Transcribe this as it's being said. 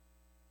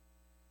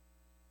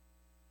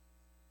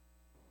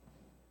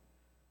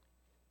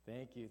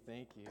Thank you,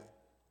 thank you.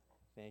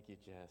 Thank you,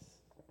 Jess.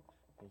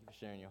 Thank you for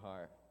sharing your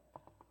heart.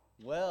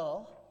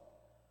 Well,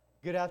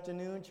 good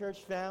afternoon, church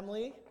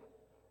family.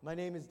 My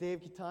name is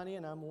Dave Kitani,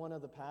 and I'm one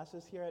of the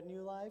pastors here at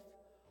New Life.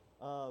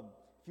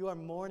 If you are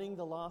mourning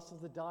the loss of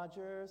the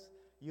Dodgers,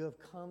 you have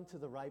come to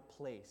the right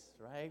place,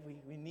 right?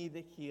 We need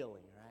the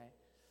healing, right?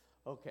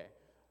 Okay.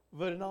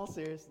 But in all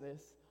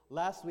seriousness,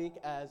 last week,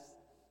 as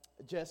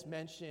Jess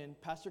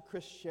mentioned, Pastor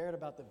Chris shared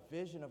about the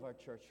vision of our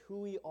church, who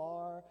we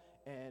are,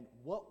 and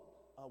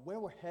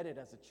where we're headed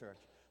as a church.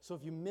 So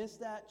if you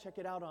missed that, check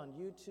it out on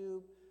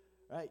YouTube,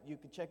 right? You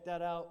can check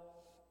that out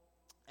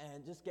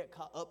and just get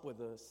caught up with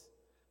us.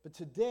 But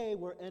today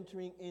we're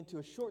entering into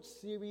a short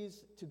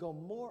series to go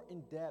more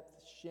in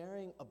depth,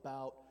 sharing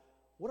about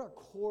what our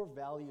core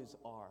values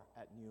are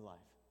at New Life.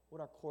 What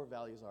our core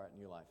values are at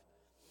New Life.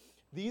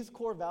 These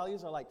core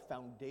values are like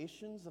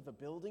foundations of a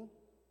building.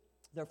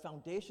 They're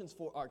foundations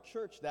for our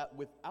church that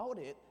without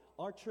it,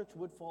 our church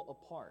would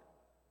fall apart.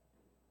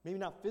 Maybe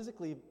not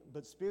physically,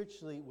 but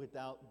spiritually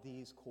without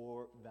these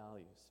core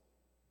values.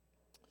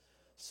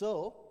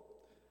 So,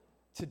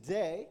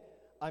 today,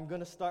 I'm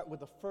going to start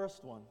with the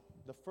first one.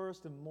 The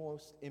first and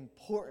most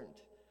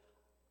important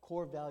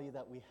core value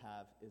that we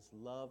have is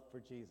love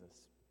for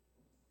Jesus.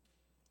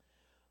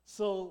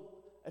 So,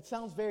 it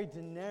sounds very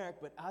generic,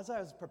 but as I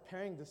was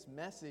preparing this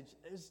message,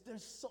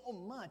 there's so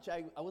much.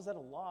 I was at a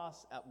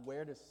loss at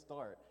where to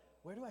start.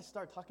 Where do I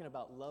start talking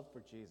about love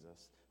for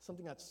Jesus?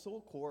 Something that's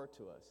so core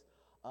to us.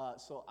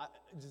 So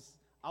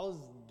I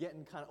was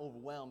getting kind of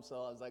overwhelmed. So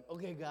I was like,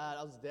 okay, God,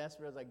 I was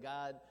desperate. I was like,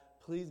 God,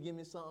 please give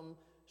me something.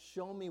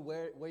 Show me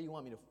where you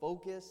want me to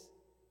focus.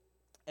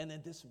 And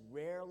then this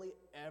rarely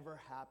ever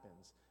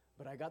happens.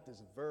 But I got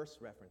this verse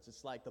reference.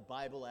 It's like the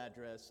Bible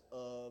address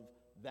of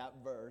that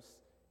verse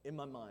in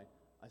my mind.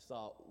 I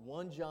saw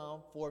 1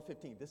 John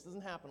 4:15. This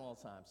doesn't happen all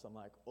the time. So I'm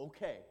like,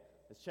 okay,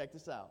 let's check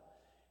this out.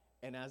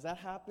 And as that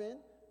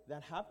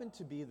happened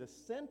to be the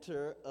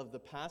center of the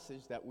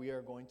passage that we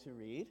are going to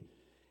read.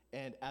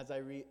 And as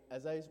I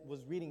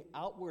was reading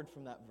outward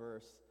from that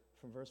verse,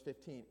 from verse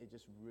 15, it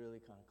just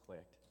really kind of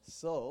clicked.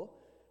 So,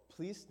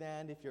 please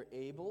stand if you're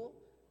able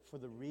for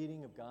the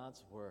reading of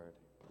God's word.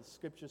 The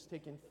scripture is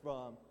taken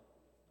from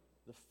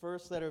the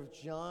first letter of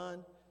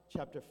John,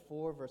 chapter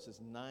 4, verses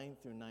 9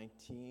 through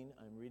 19.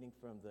 I'm reading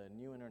from the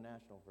New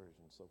International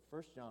Version. So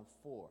 1 John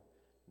 4,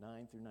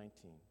 9 through 19.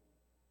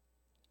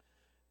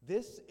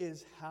 This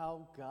is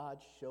how God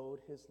showed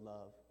his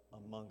love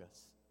among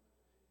us.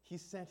 He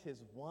sent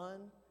his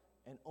one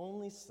and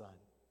only Son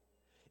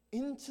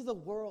into the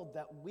world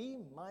that we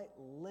might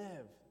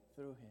live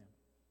through him.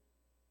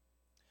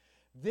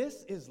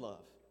 This is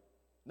love.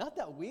 Not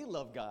that we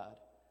love God,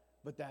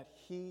 but that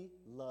he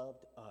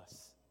loved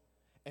us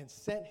and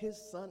sent his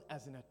Son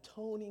as an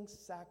atoning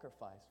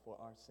sacrifice for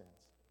our sins.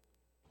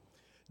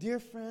 Dear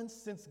friends,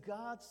 since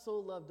God so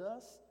loved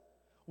us,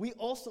 we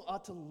also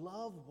ought to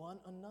love one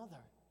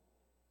another.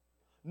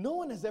 No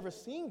one has ever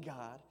seen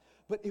God,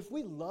 but if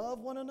we love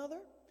one another,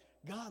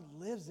 God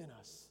lives in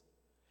us,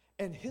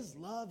 and his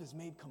love is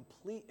made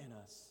complete in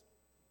us.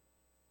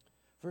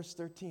 Verse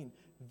 13,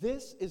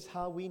 this is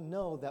how we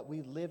know that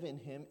we live in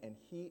him and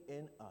he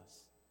in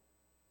us.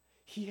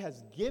 He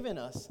has given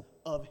us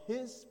of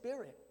his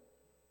Spirit.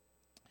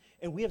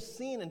 And we have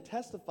seen and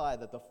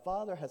testified that the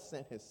Father has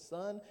sent his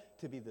Son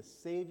to be the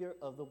Savior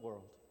of the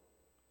world.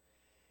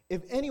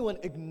 If anyone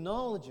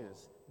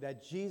acknowledges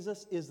that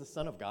Jesus is the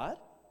Son of God,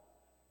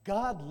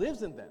 God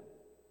lives in them,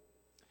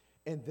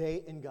 and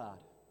they in God.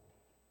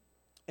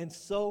 And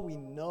so we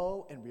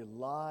know and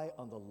rely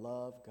on the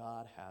love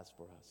God has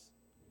for us.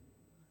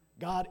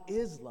 God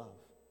is love.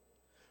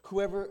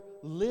 Whoever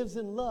lives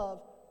in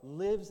love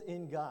lives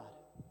in God.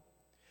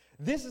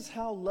 This is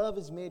how love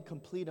is made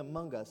complete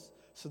among us,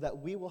 so that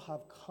we will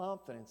have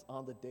confidence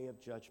on the day of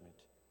judgment.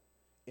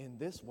 In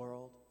this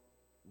world,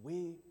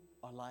 we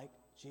are like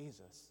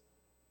Jesus.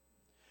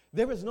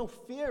 There is no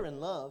fear in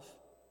love,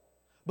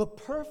 but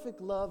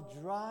perfect love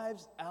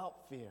drives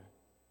out fear.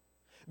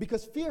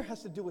 Because fear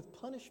has to do with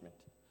punishment.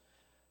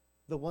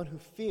 The one who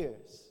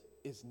fears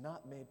is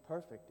not made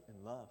perfect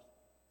in love.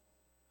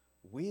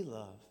 We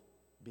love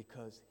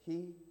because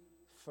he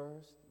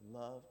first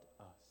loved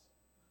us.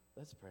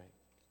 Let's pray.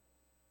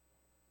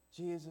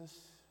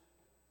 Jesus,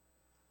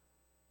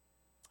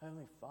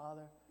 Heavenly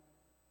Father,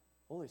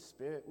 Holy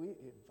Spirit, we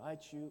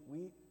invite you.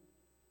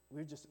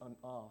 We're just in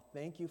awe.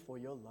 Thank you for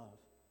your love.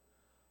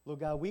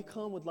 Lord God, we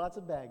come with lots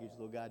of baggage,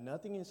 Lord God.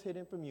 Nothing is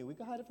hidden from you. We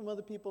can hide it from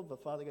other people,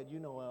 but Father God, you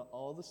know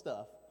all the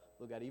stuff.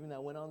 Lord God, even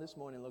that went on this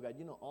morning, Lord God,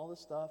 you know all the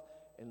stuff.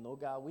 And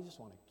Lord God, we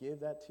just want to give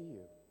that to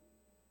you.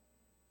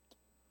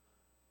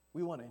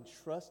 We want to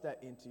entrust that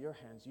into your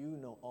hands. You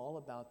know all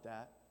about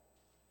that.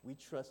 We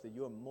trust that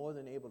you are more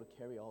than able to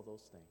carry all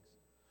those things.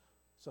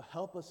 So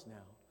help us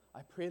now.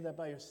 I pray that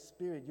by your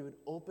Spirit, you would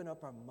open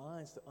up our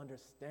minds to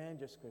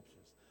understand your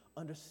scriptures,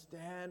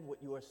 understand what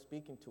you are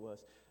speaking to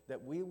us,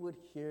 that we would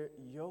hear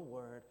your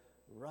word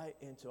right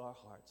into our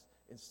hearts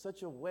in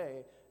such a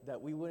way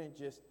that we wouldn't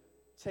just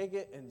take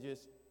it and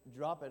just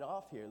drop it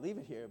off here, leave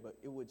it here, but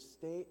it would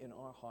stay in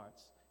our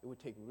hearts it would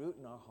take root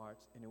in our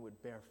hearts, and it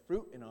would bear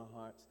fruit in our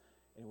hearts,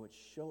 and it would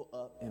show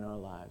up in our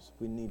lives.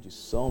 We need you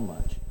so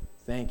much.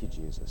 Thank you,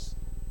 Jesus.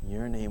 In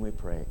your name we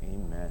pray.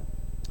 Amen.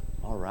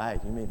 All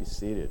right, you may be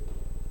seated.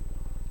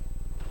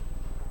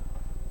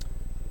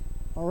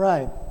 All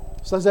right,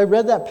 so as I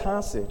read that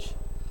passage,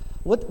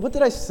 what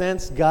did I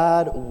sense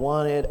God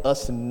wanted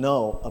us to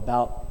know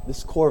about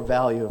this core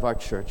value of our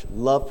church,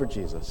 love for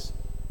Jesus?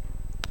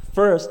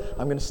 First,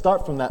 I'm going to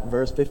start from that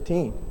verse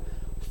 15.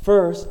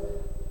 First,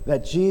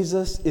 that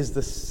Jesus is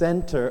the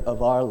center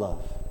of our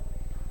love.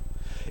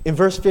 In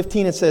verse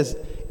 15 it says,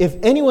 if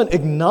anyone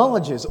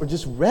acknowledges or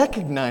just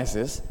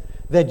recognizes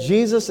that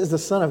Jesus is the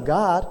Son of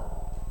God,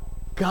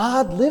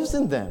 God lives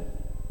in them,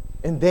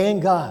 and they in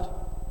God.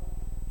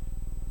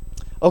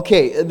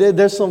 Okay,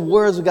 there's some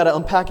words we've got to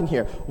unpack in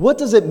here. What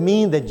does it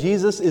mean that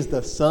Jesus is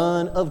the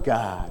Son of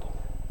God?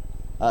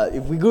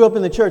 If we grew up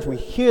in the church, we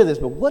hear this,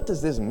 but what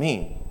does this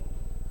mean?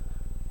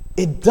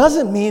 It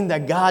doesn't mean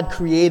that God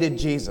created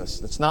Jesus.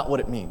 That's not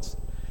what it means.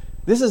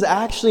 This is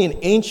actually an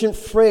ancient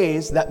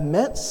phrase that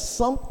meant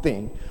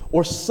something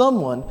or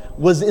someone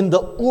was in the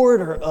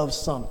order of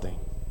something.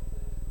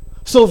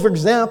 So, for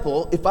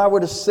example, if I were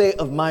to say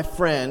of my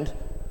friend,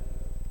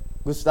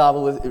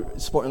 Gustavo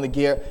was sporting the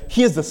gear,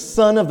 he is the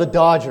son of the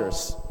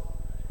Dodgers.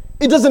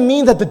 It doesn't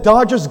mean that the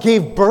Dodgers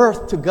gave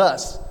birth to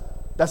Gus.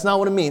 That's not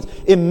what it means.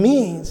 It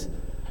means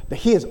that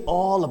he is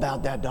all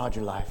about that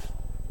Dodger life.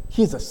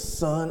 He's a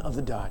son of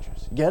the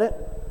Dodgers. Get it?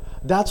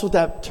 That's what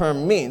that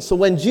term means. So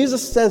when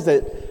Jesus says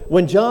that,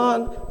 when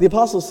John the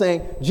Apostle is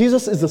saying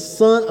Jesus is the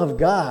Son of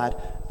God,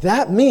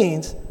 that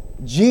means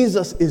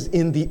Jesus is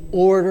in the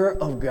order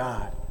of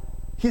God.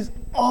 He's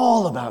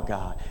all about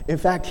God. In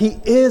fact, he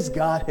is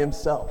God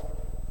himself.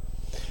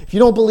 If you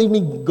don't believe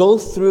me, go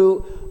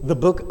through the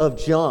book of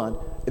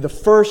John. The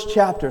first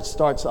chapter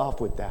starts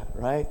off with that,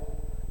 right?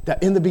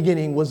 That in the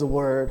beginning was the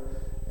Word,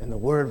 and the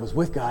Word was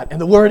with God, and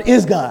the Word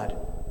is God.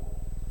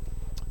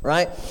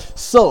 Right?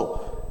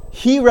 So,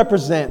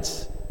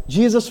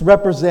 Jesus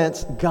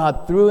represents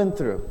God through and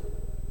through.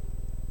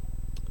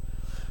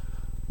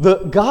 The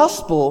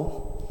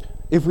gospel,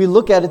 if we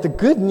look at it, the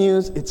good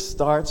news, it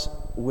starts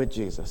with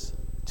Jesus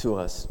to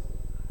us.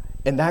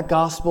 And that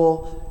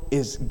gospel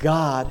is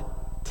God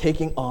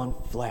taking on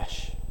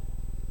flesh.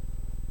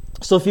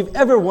 So if you've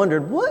ever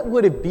wondered, what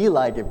would it be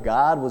like if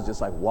God was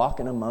just like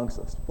walking amongst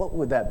us? What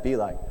would that be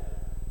like?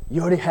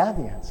 You already have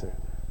the answer.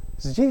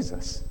 It's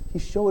Jesus. He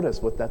showed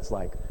us what that's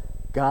like.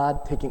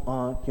 God taking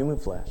on human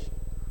flesh.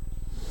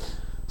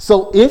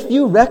 So if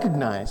you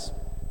recognize,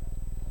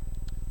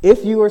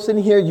 if you are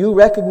sitting here, you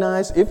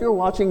recognize, if you're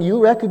watching,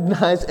 you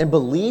recognize and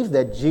believe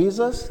that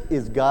Jesus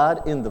is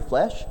God in the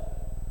flesh,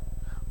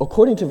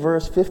 according to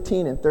verse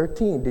 15 and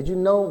 13, did you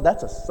know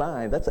that's a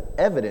sign, that's an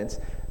evidence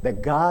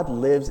that God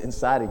lives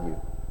inside of you?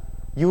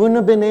 You wouldn't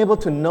have been able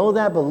to know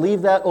that,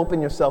 believe that,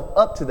 open yourself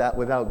up to that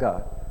without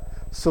God.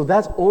 So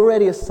that's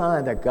already a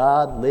sign that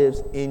God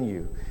lives in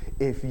you.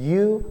 If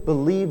you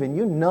believe and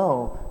you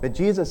know that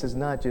Jesus is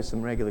not just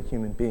some regular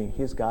human being,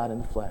 he's God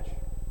in the flesh.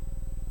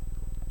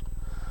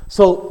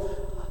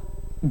 So,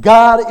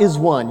 God is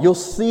one. You'll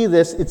see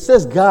this. It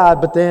says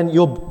God, but then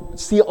you'll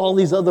see all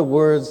these other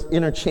words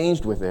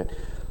interchanged with it.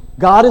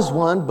 God is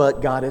one,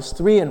 but God is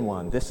three in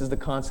one. This is the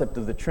concept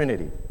of the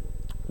Trinity.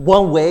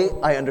 One way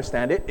I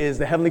understand it is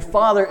the Heavenly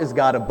Father is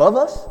God above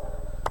us,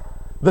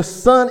 the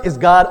Son is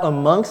God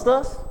amongst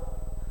us,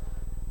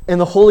 and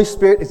the Holy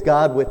Spirit is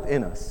God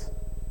within us.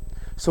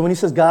 So when he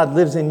says God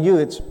lives in you,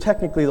 it's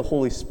technically the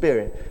Holy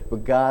Spirit,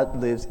 but God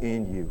lives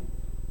in you.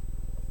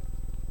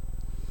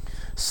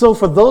 So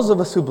for those of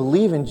us who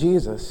believe in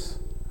Jesus,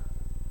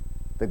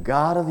 the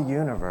God of the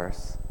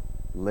universe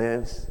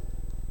lives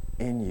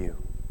in you.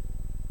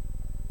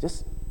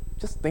 Just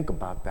think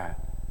about that.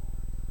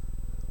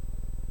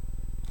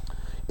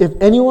 If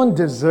anyone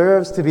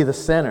deserves to be the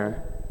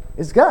center,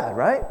 it's God,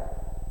 right?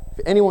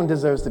 If anyone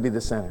deserves to be the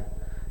center,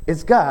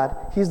 it's God.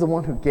 He's the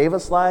one who gave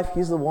us life.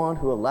 He's the one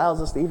who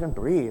allows us to even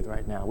breathe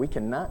right now. We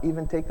cannot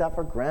even take that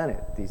for granted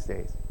these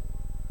days.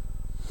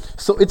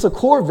 So it's a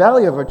core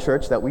value of our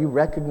church that we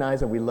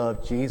recognize that we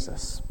love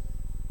Jesus.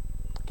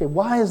 Okay,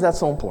 why is that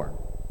so important?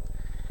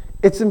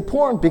 It's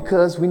important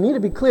because we need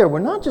to be clear. We're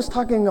not just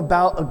talking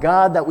about a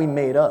God that we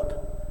made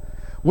up.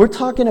 We're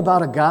talking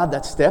about a God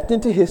that stepped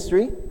into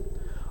history,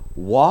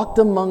 walked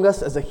among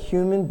us as a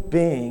human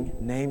being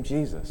named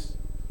Jesus.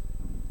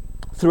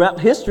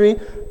 Throughout history,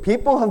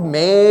 people have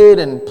made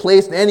and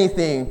placed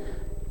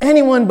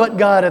anyone but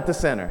God at the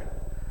center.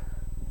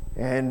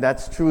 And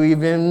that's true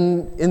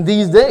even in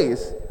these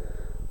days.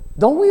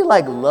 Don't we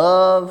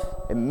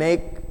love and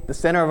make the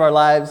center of our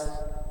lives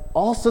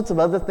all sorts of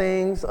other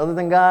things other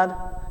than God?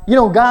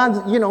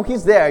 God,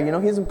 he's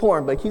there, he's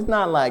important, but he's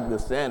not like the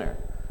center.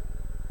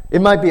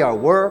 It might be our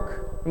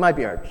work, it might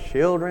be our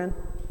children,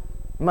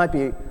 it might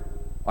be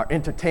our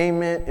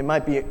entertainment, it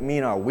might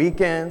mean our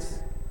weekends.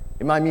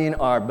 It might mean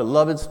our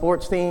beloved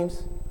sports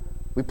teams.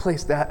 We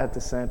place that at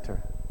the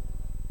center.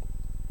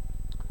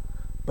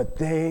 But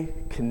they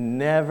can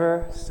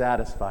never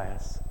satisfy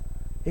us.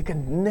 It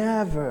can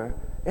never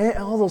and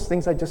all those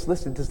things I just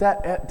listed, does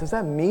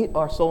that meet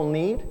our soul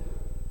need?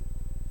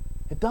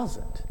 It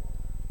doesn't.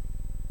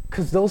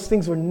 Because those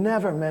things were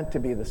never meant to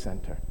be the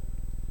center.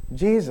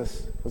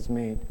 Jesus was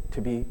made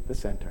to be the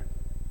center.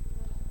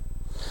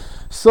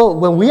 So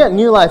when we at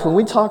New Life, when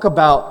we talk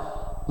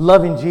about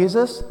loving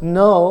Jesus,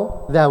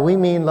 know that we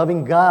mean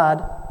loving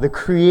God, the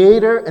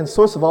creator and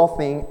source of all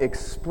things,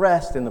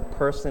 expressed in the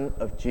person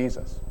of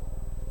Jesus.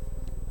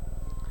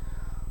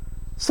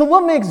 So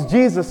what makes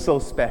Jesus so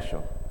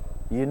special?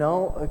 You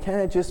know, can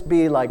it just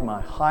be like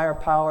my higher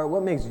power?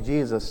 What makes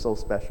Jesus so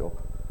special?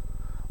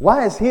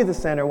 Why is he the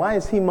center? Why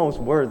is he most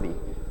worthy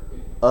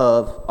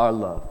of our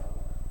love?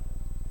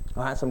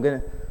 All right, so I'm going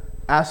to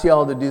ask you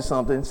all to do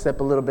something, step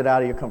a little bit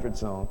out of your comfort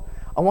zone.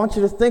 I want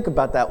you to think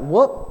about that.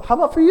 How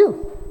about for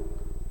you?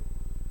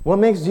 What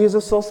makes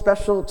Jesus so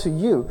special to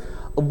you?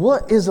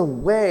 What is a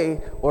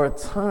way or a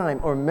time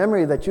or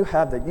memory that you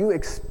have that you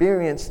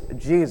experienced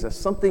Jesus?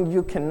 Something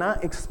you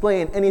cannot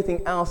explain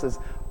anything else is,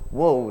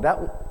 whoa,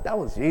 that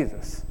was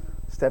Jesus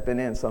stepping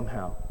in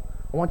somehow.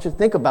 I want you to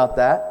think about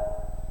that.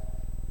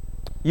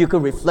 You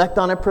could reflect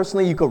on it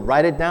personally. You could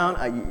write it down.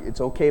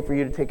 It's okay for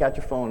you to take out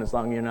your phone as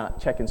long as you're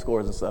not checking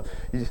scores and stuff.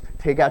 You just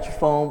take out your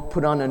phone,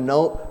 put on a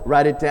note,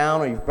 write it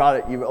down, or you've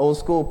brought your old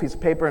school piece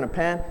of paper and a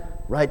pen,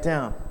 write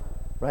down.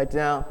 Write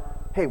down,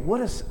 hey, what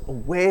is a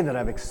way that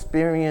I've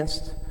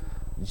experienced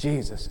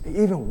Jesus?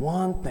 Even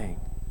one thing.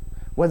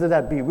 Whether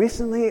that be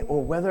recently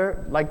or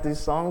whether, like these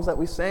songs that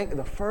we sang,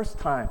 the first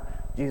time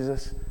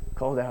Jesus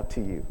called out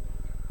to you.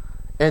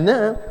 And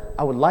then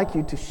I would like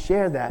you to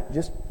share that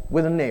just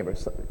with a neighbor.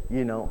 So,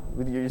 you know,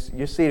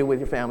 you're seated with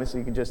your family, so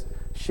you can just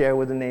share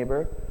with a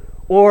neighbor.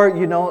 Or,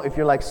 you know, if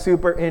you're like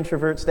super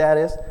introvert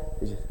status,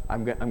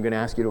 I'm going to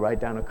ask you to write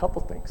down a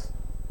couple things.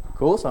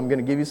 Cool? So I'm going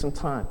to give you some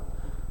time.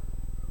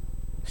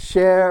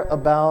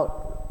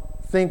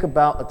 Think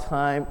about a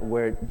time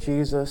where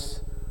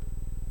Jesus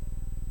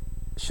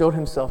showed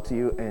himself to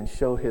you and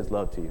showed his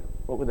love to you.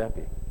 What would that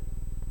be?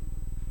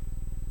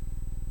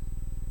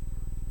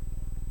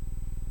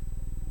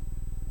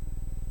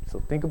 So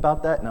think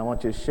about that, and I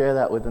want you to share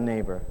that with a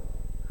neighbor.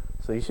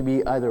 So you should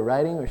be either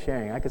writing or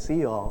sharing. I can see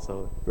you all,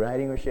 so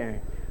writing or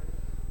sharing.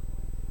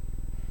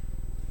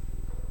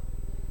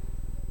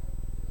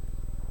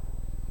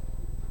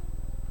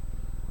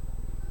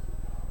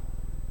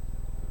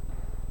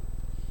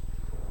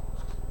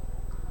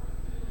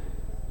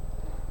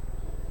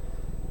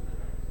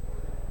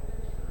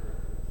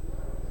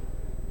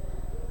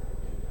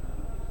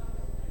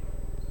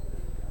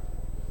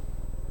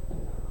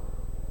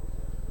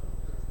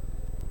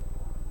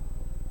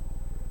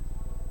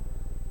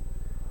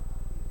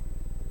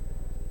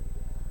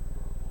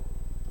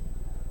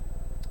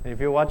 And if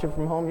you're watching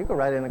from home, you can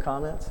write it in the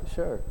comments.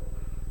 Sure.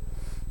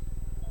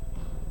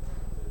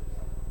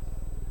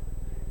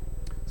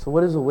 So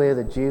what is a way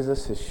that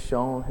Jesus has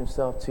shown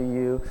himself to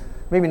you?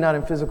 Maybe not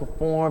in physical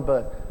form,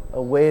 but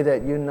a way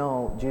that you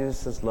know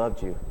Jesus has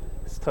loved you.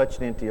 It's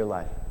touched into your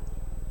life.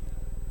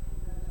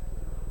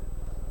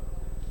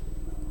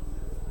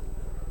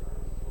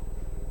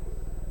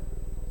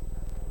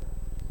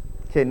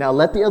 Okay, now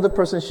let the other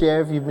person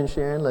share. If you've been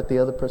sharing, let the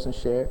other person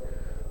share.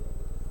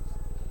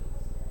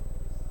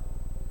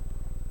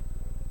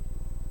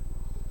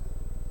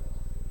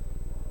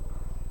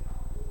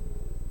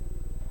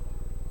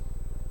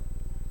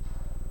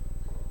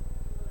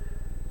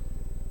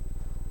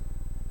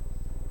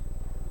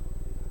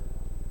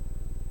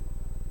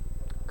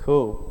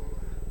 Cool.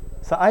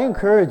 So I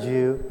encourage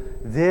you,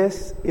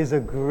 this is a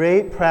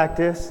great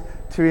practice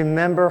to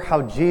remember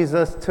how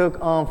Jesus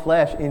took on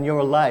flesh in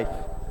your life.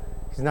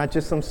 He's not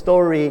just some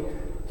story.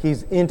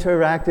 He's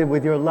interacted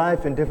with your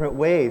life in different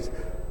ways.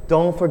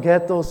 Don't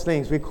forget those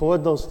things.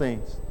 Record those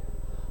things.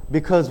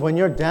 Because when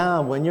you're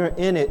down, when you're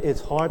in it,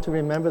 it's hard to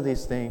remember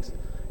these things.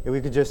 If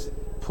we could just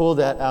pull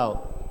that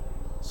out.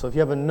 So if you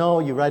have a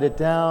note, you write it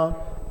down.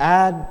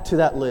 Add to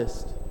that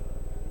list.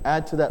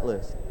 Add to that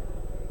list.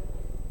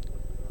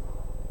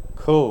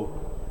 Cool.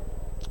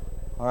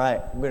 All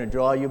right, I'm going to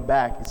draw you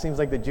back. It seems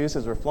like the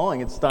juices are flowing.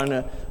 It's starting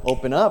to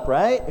open up,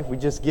 right? If we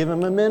just give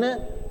him a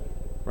minute,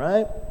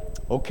 right?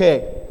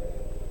 Okay.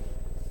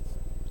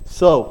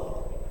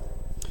 So,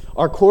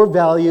 our core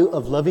value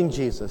of loving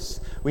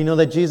Jesus. We know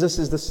that Jesus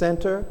is the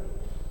center.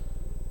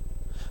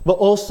 But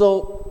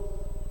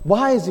also,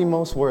 why is he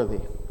most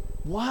worthy?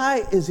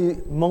 Why is he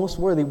most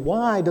worthy?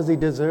 Why does he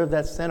deserve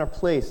that center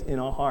place in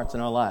our hearts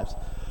and our lives?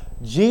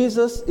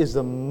 Jesus is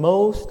the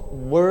most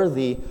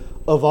worthy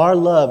of our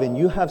love, and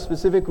you have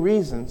specific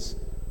reasons,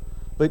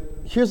 but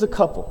here's a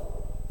couple.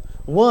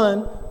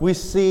 One, we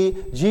see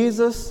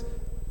Jesus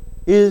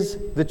is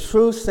the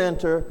true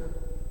center,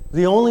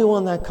 the only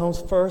one that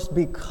comes first,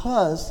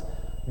 because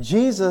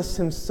Jesus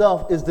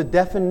himself is the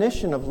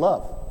definition of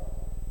love.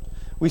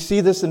 We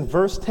see this in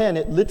verse 10.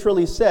 It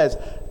literally says,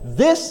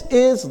 "This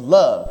is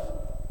love."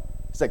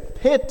 It's like,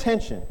 pay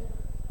attention.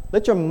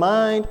 Let your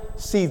mind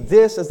see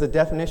this as the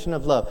definition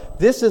of love.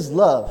 This is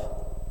love.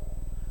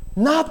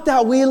 Not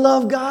that we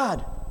love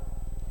God,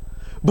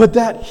 but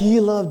that he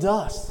loved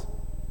us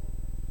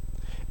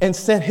and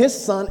sent his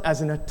son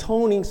as an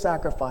atoning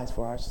sacrifice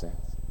for our sins.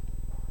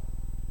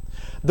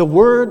 The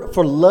word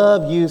for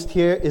love used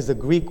here is the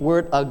Greek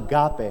word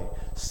agape.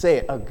 Say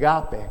it,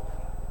 agape.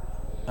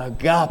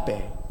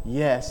 Agape,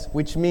 yes,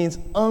 which means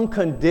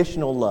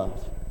unconditional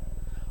love.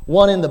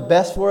 Wanting the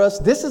best for us.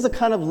 This is a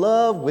kind of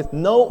love with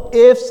no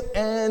ifs,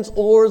 ands,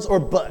 ors, or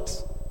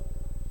buts.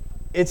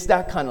 It's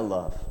that kind of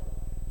love.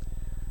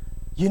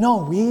 You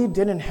know, we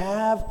didn't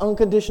have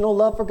unconditional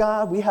love for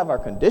God. We have our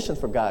conditions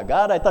for God.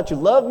 God, I thought you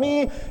loved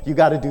me. You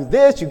got to do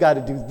this. You got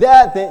to do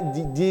that.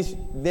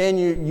 Then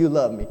you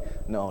love me.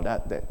 No,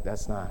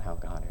 that's not how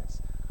God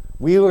is.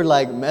 We were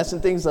like messing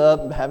things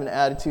up, having an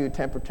attitude,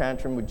 temper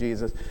tantrum with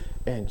Jesus.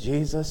 And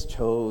Jesus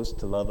chose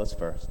to love us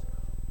first.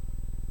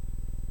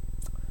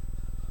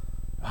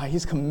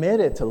 He's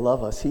committed to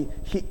love us. He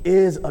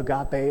is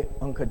agape,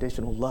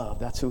 unconditional love.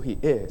 That's who he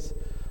is.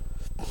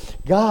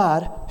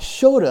 God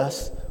showed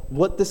us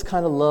what this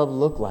kind of love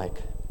looked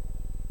like.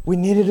 We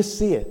needed to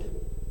see it.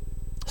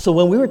 So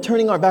when we were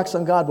turning our backs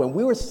on God, when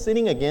we were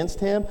sinning against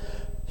him,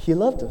 he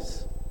loved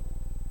us.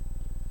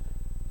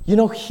 You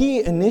know,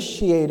 he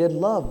initiated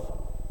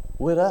love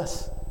with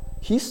us.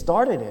 He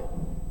started it.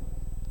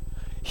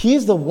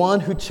 He's the one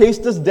who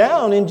chased us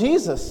down in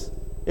Jesus.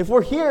 If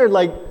we're here,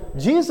 like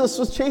Jesus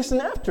was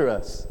chasing after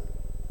us.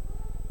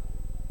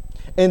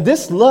 And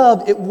this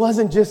love, it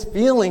wasn't just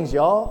feelings,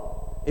 y'all.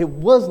 It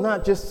was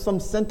not just some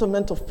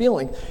sentimental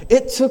feeling.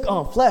 It took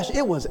on flesh.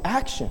 It was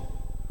action.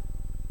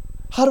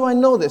 How do I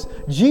know this?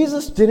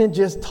 Jesus didn't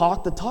just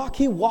talk the talk.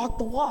 He walked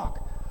the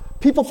walk.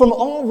 People from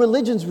all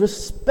religions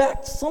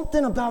respect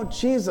something about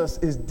Jesus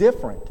is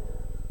different.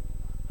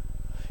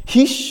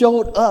 He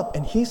showed up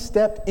and he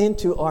stepped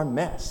into our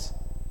mess.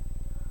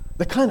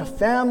 The kind of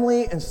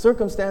family and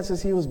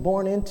circumstances he was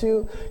born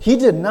into, he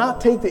did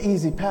not take the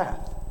easy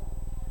path.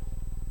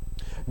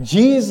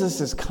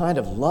 Jesus' kind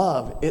of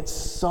love, it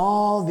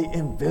saw the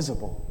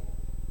invisible.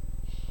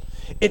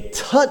 It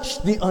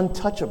touched the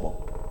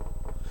untouchable.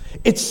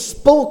 It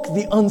spoke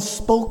the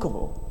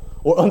unspeakable,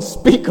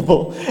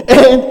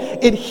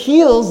 and it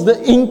heals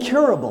the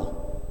incurable.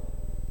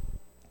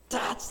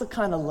 That's the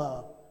kind of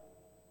love.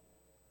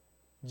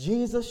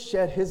 Jesus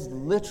shed his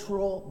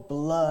literal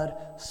blood,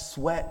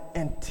 sweat,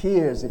 and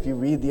tears, if you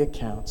read the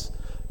accounts,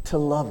 to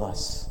love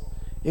us.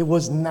 It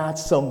was not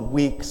some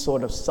weak,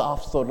 sort of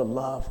soft sort of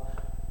love.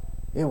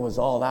 It was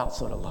all out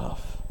sort of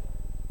love.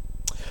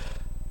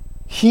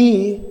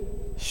 He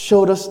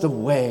showed us the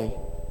way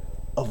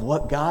of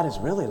what God is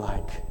really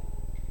like,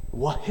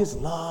 what his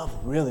love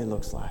really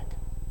looks like,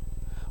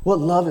 what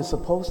love is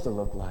supposed to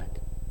look like.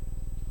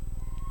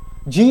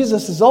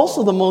 Jesus is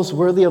also the most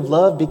worthy of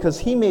love because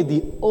he made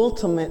the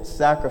ultimate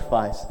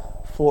sacrifice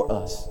for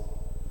us.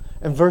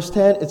 In verse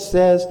 10, it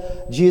says,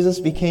 Jesus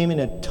became an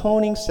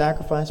atoning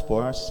sacrifice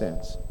for our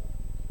sins.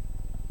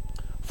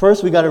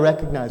 First, we got to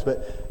recognize,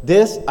 but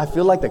this, I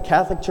feel like the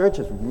Catholic Church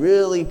has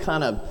really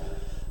kind of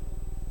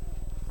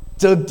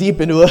dug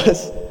deep into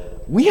us.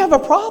 We have a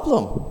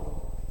problem,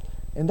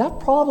 and that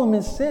problem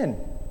is sin.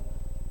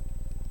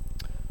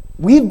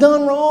 We've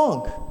done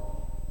wrong.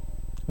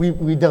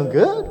 We've done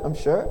good, I'm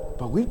sure,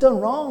 but we've done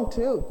wrong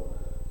too.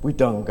 We've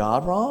done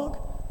God wrong.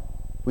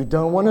 We've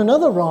done one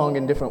another wrong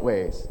in different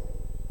ways.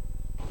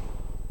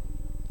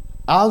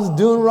 I was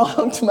doing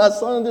wrong to my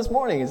son this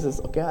morning. He says,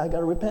 okay, I got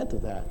to repent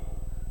of that.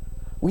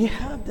 We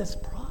have this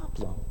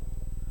problem.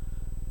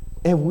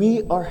 And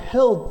we are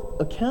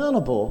held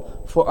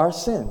accountable for our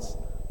sins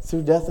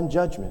through death and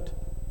judgment.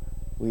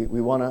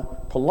 We want to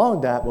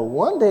prolong that, but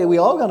one day we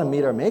all got to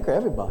meet our Maker,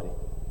 everybody.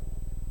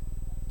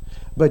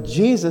 But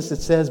Jesus,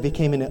 it says,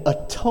 became an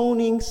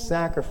atoning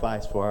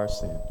sacrifice for our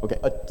sin. Okay,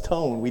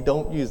 atone, we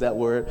don't use that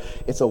word.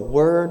 It's a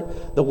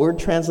word, the word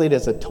translated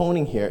as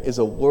atoning here is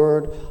a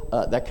word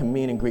that can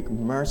mean in Greek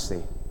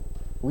mercy.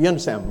 We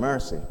understand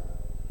mercy.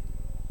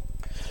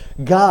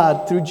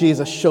 God, through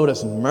Jesus, showed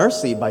us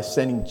mercy by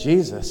sending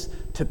Jesus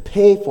to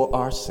pay for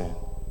our sin.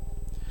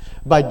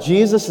 By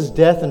Jesus'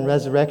 death and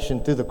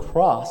resurrection through the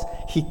cross,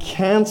 he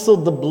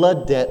canceled the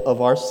blood debt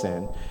of our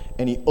sin,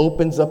 and he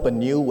opens up a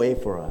new way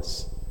for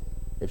us.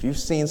 If you've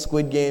seen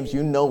Squid Games,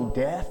 you know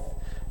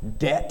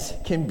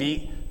debt can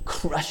be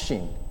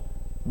crushing.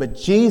 But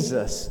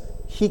Jesus,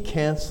 he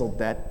canceled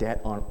that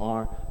debt on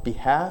our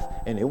behalf,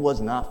 and it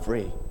was not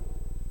free.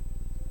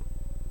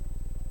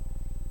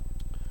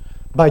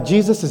 By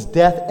Jesus'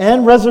 death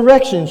and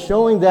resurrection,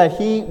 showing that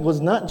he was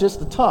not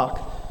just a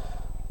talk,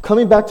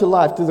 coming back to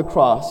life through the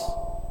cross,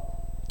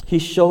 he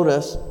showed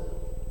us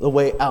the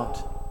way out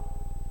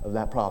of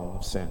that problem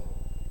of sin.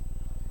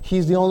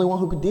 He's the only one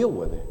who could deal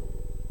with it.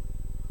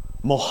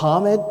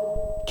 Muhammad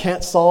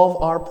can't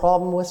solve our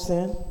problem with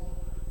sin.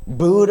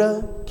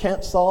 Buddha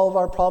can't solve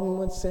our problem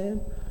with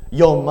sin.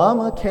 Your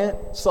mama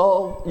can't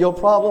solve your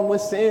problem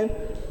with sin.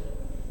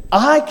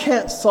 I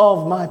can't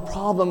solve my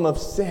problem of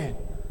sin.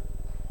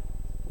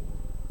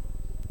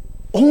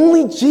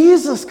 Only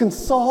Jesus can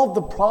solve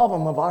the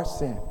problem of our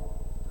sin.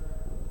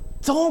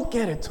 Don't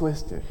get it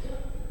twisted.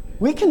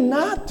 We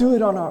cannot do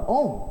it on our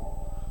own.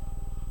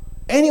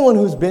 Anyone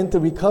who's been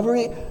through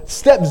recovery,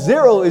 step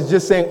 0 is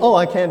just saying, oh,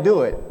 I can't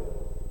do it.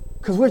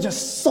 Because we're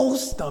just so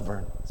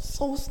stubborn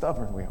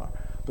we are.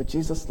 But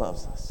Jesus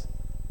loves us.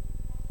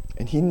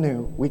 And he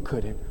knew we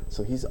couldn't,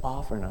 so he's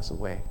offering us a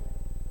way.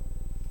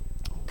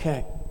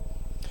 Okay.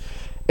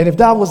 And if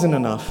that wasn't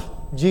enough,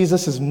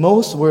 Jesus is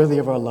most worthy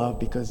of our love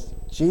because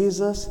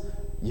Jesus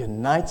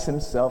unites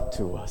himself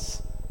to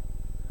us.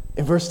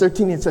 In verse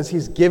 13, it says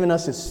he's given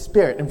us his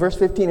spirit. In verse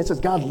 15, it says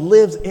God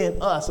lives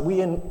in us,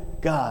 we in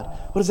God.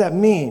 What does that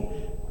mean?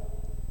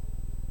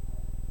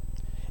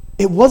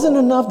 It wasn't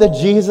enough that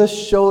Jesus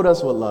showed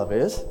us what love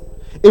is.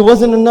 It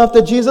wasn't enough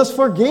that Jesus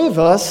forgave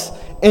us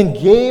and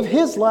gave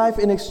his life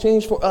in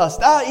exchange for us.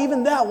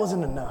 Even that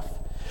wasn't enough.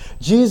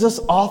 Jesus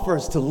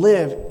offers to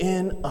live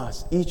in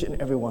us, each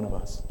and every one of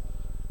us.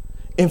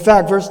 In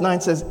fact, verse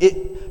 9 says,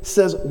 it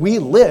says we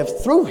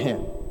live through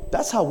him.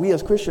 That's how we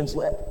as Christians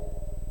live.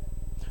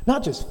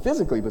 Not just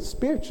physically, but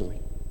spiritually.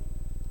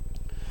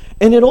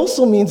 And it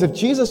also means if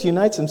Jesus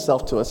unites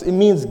himself to us, it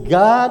means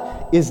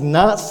God is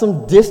not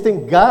some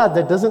distant God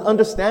that doesn't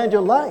understand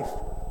your life.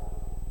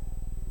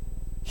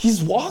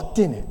 He's walked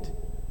in it.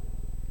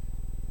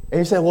 And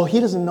you say, well, he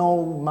doesn't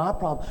know my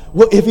problem.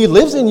 Well, if he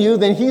lives in you,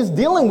 then he's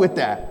dealing with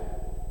that.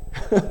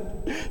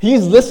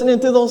 He's listening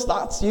to those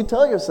thoughts you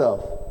tell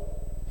yourself.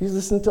 He's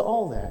listening to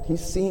all that.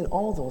 He's seen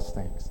all those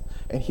things.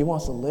 And he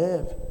wants to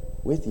live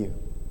with you.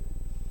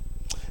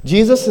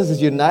 Jesus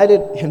has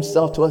united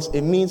himself to us.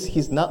 It means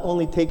he's not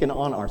only taken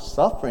on our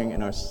suffering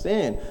and our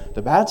sin,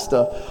 the bad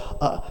stuff,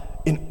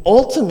 in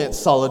ultimate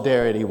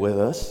solidarity with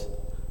us,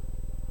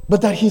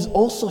 but that he's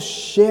also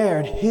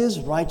shared his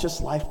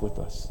righteous life with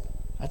us.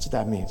 That's what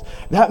that means.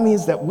 That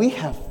means that we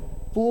have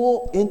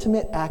full,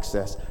 intimate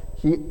access.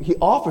 He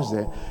offers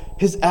it.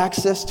 His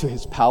access to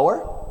his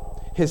power,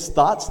 his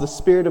thoughts, the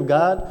Spirit of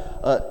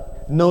God,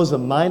 knows the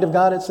mind of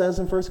God, it says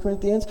in 1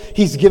 Corinthians.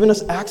 He's given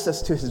us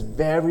access to his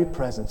very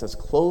presence, as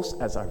close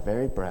as our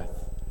very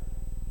breath.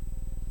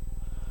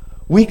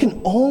 We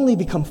can only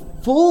become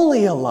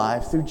fully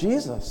alive through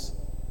Jesus.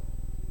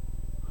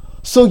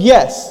 So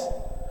yes,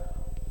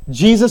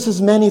 Jesus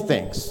is many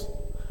things.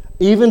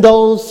 Even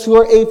those who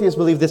are atheists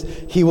believe this.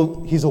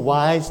 He's a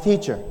wise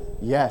teacher.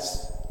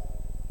 Yes.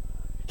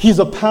 He's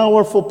a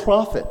powerful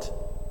prophet.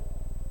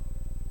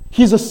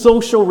 He's a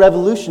social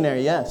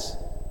revolutionary. Yes.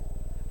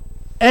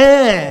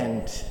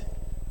 And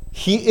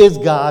he is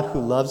God who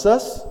loves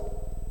us,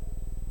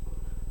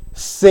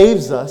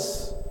 saves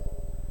us,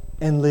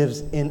 and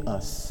lives in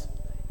us.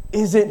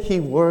 Isn't he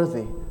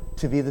worthy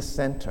to be the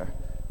center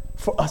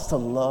for us to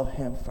love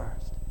him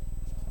first?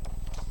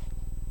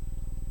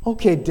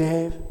 Okay,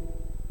 Dave.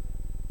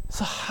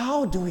 So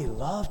how do we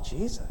love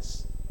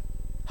Jesus?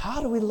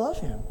 How do we love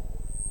him?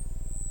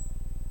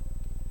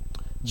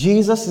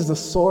 Jesus is the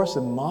source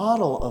and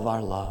model of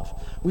our love.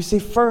 We see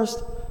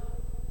first,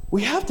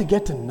 we have to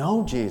get to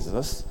know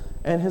Jesus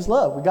and his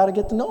love. We got to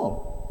get to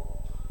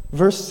know him.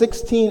 Verse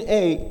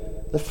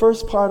 16a, the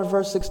first part of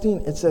verse 16,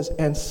 it says,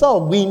 and so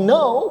we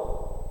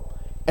know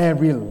and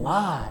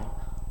rely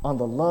on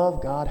the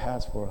love God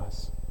has for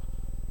us.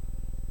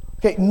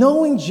 Okay,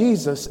 knowing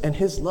Jesus and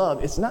his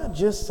love, it's not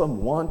just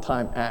some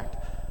one-time act.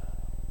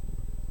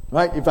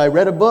 Right? If I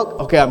read a book,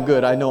 okay, I'm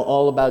good. I know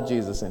all about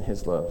Jesus and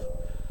his love.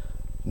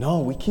 No,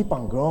 we keep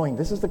on growing.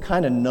 This is the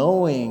kind of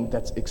knowing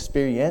that's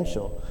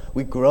experiential.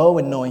 We grow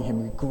in knowing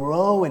him. We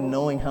grow in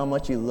knowing how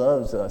much he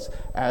loves us.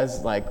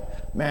 As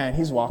man,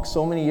 he's walked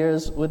so many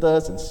years with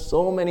us and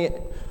so many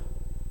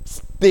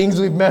things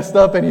we've messed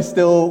up and he's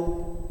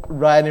still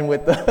riding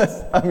with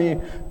us. I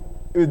mean,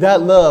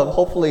 that love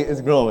hopefully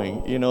is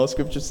growing. You know,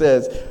 Scripture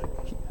says,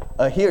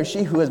 he or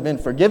she who has been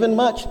forgiven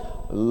much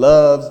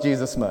loves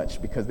Jesus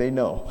much, because they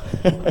know.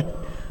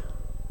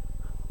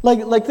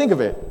 Like think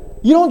of it.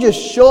 You don't just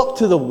show up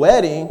to the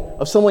wedding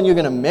of someone you're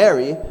going to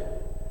marry,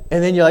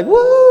 and then you're like,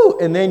 woo,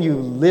 and then you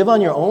live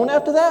on your own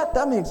after that?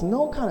 That makes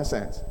no kind of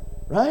sense,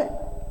 right?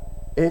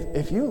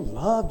 If you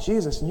love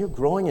Jesus and you're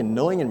growing and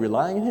knowing and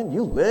relying on him,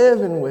 you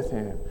living with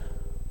him.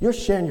 You're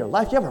sharing your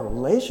life. You have a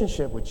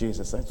relationship with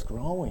Jesus that's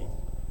growing.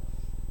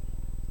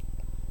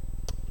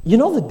 You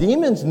know, the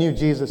demons knew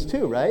Jesus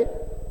too, right?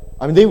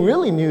 I mean, they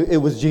really knew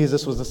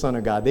Jesus was the Son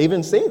of God. They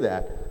even say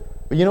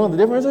that. But you know what the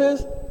difference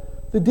is?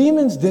 The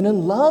demons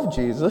didn't love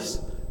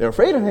Jesus. They're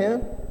afraid of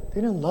him.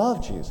 They didn't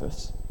love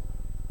Jesus.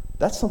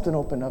 That's something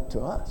open up to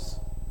us.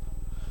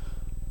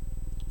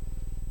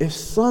 If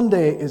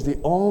Sunday is the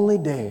only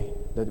day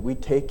that we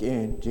take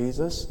in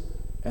Jesus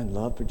and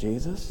love for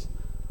Jesus,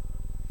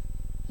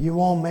 you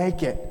won't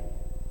make it.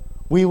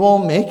 We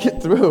won't make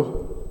it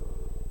through.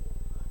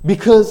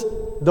 Because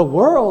the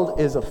world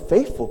is a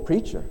faithful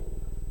preacher.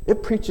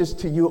 It preaches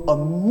to you a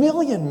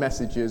million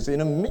messages in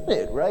a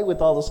minute, right?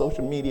 With all the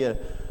social media.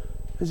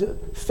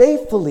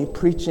 Faithfully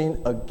preaching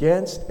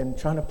against and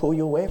trying to pull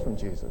you away from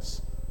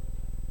Jesus.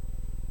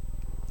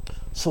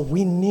 So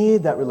we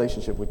need that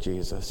relationship with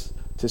Jesus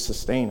to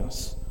sustain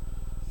us.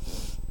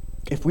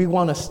 If we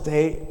want to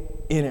stay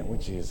in it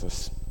with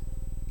Jesus.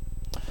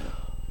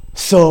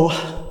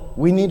 So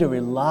we need to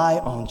rely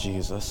on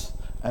Jesus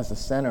as the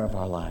center of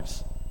our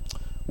lives.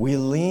 We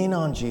lean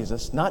on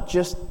Jesus, not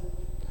just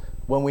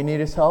when we need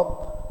his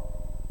help.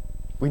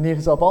 We need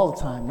his help all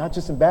the time, not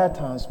just in bad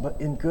times,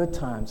 but in good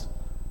times.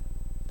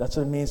 That's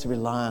what it means to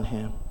rely on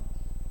him.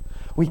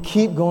 We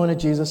keep going to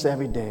Jesus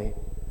every day.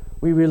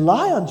 We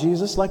rely on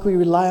Jesus like we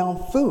rely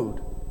on food.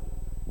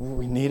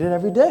 We need it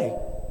every day.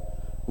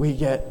 We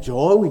get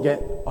joy, we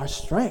get our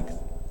strength.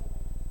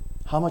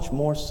 How much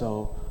more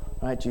so,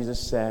 right? Jesus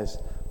says,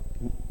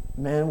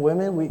 men,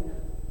 women,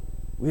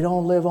 we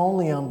don't live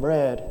only on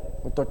bread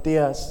or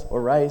tortillas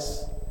or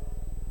rice,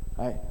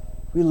 right?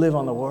 We live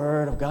on the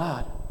Word of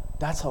God.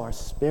 That's how our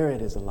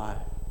spirit is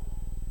alive.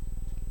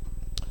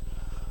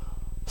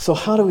 So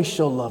how do we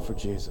show love for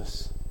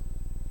Jesus?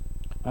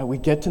 Right, we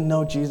get to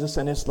know Jesus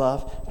and his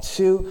love.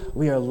 2,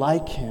 we are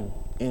like him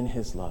in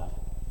his love.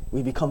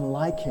 We become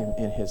like him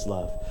in his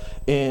love.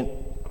 In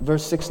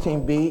verse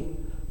 16b,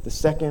 the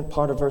second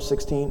part of verse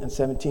 16 and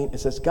 17, it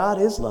says,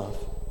 God is love.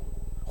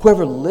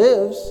 Whoever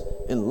lives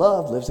in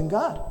love lives in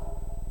God,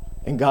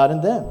 and God in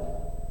them.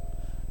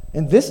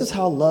 And this is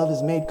how love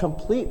is made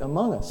complete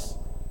among us,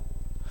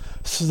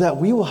 so that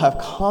we will have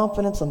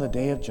confidence on the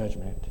day of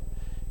judgment.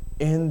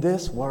 In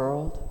this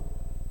world,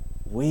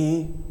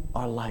 we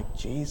are like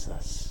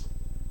Jesus.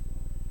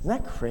 Isn't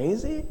that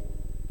crazy?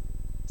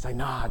 It's like,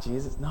 nah,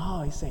 Jesus.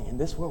 No, he's saying in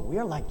this world, we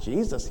are like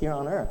Jesus here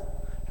on earth.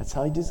 That's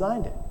how he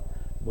designed it.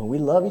 When we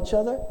love each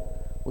other,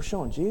 we're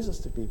showing Jesus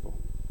to people.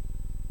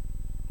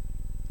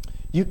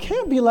 You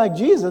can't be like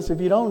Jesus if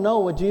you don't know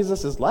what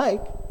Jesus is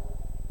like.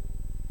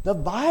 The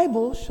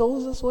Bible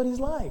shows us what he's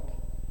like.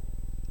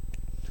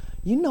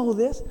 You know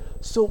this.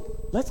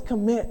 So let's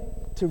commit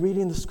to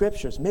reading the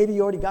scriptures. Maybe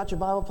you already got your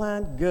Bible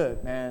plan.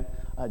 Good, man.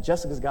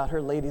 Jessica's got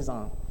her ladies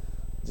on.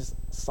 Just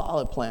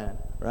solid plan,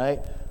 right?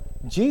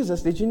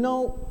 Jesus, did you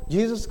know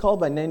Jesus is called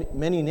by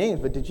many names,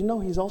 but did you know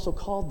he's also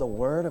called the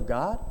Word of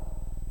God?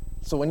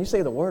 So when you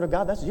say the Word of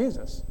God, that's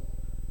Jesus.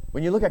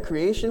 When you look at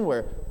creation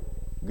where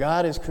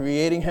God is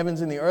creating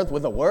heavens and the earth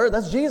with a word,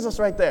 that's Jesus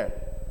right there.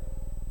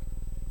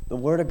 The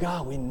Word of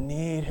God, we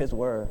need his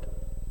Word.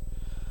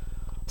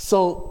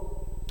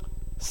 So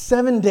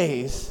 7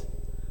 days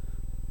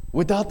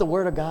without the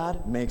Word of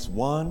God makes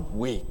 1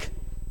 week.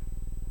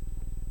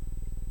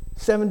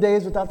 7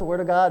 days without the Word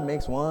of God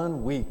makes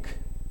 1 week,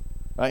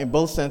 right? In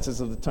both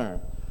senses of the term.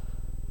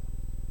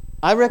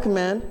 I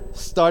recommend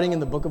starting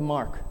in the book of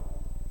Mark.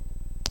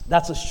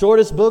 That's the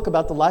shortest book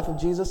about the life of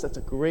Jesus. That's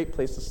a great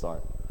place to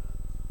start.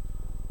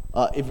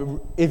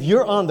 If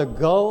you're on the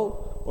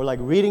go, or like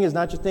reading is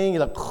not your thing,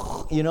 you're like,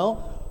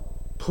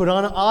 put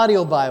on an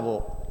audio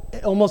Bible.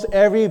 Almost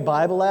every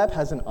Bible app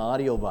has an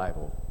audio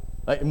Bible,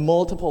 like in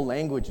multiple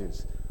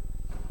languages.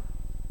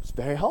 It's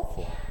very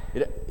helpful.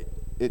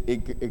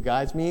 It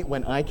guides me.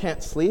 When I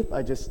can't sleep,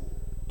 I just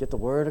get the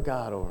Word of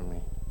God over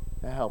me.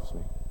 That helps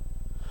me.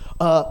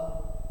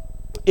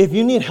 If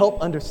you need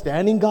help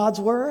understanding God's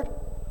Word,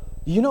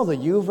 you know the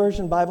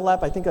YouVersion Bible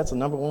app? I think that's the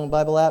 #1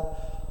 Bible app.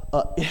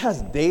 It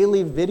has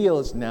daily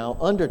videos now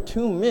under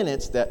 2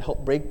 minutes that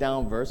help break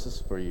down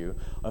verses for you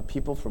of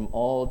people from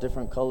all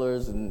different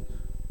colors and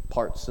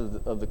parts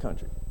of the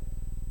country.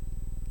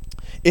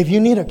 If you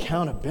need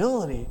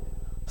accountability,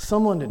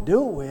 someone to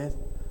do it with,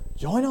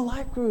 join a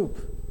life group.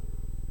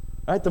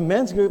 Right? The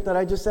men's group that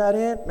I just sat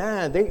in,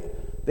 man,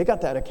 they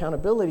got that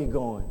accountability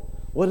going.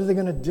 What are they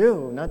going to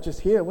do? Not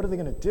just here, what are they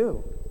going to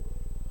do?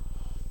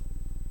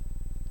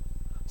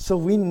 So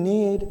we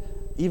need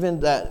even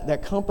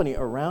that company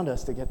around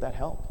us to get that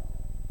help.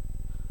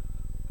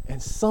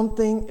 And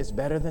something is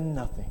better than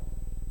nothing.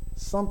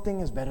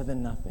 Something is better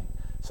than nothing.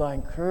 So I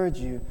encourage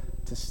you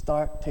to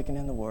start taking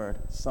in the Word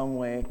some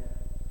way,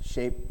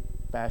 shape,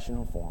 fashion,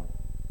 or form.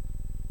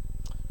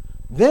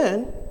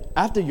 Then,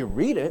 after you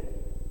read it,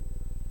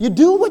 you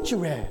do what you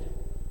read.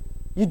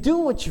 You do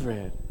what you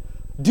read.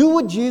 Do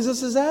what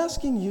Jesus is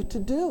asking you to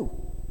do.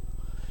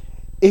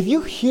 If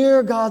you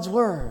hear God's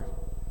Word,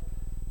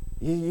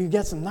 you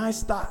get some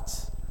nice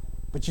thoughts,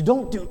 but you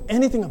don't do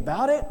anything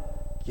about it,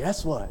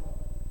 guess what?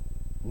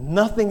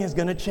 Nothing is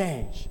going to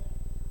change.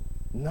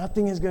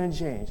 Nothing is going to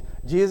change.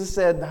 Jesus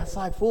said that's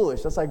like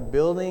foolish. That's like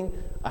building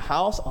a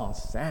house on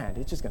sand.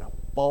 It's just going to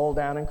fall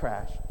down and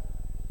crash.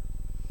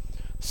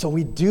 So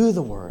we do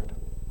the Word.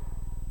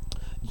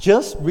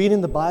 Just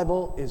reading the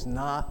Bible is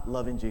not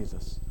loving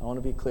Jesus. I want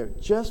to be clear.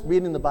 Just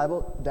reading the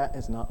Bible, that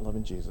is not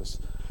loving Jesus.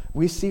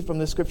 We see from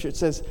the scripture, it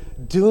says,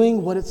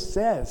 doing what it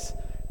says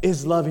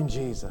is loving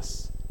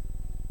Jesus.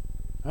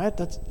 All right?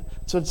 That's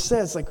what it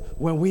says. Like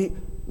when we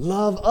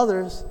love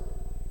others,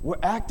 we're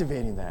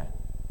activating that.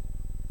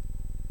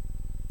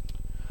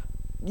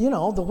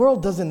 The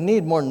world doesn't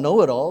need more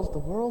know-it-alls. The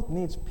world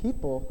needs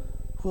people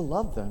who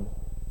love them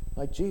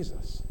like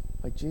Jesus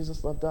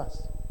loved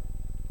us.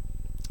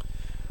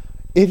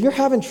 If you're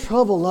having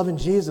trouble loving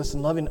Jesus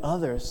and loving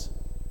others,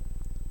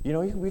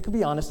 we could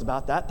be honest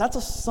about that. That's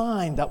a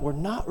sign that we're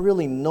not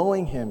really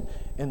knowing him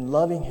and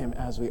loving him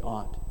as we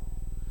ought.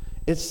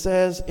 It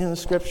says in the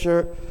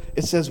scripture,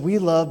 we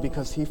love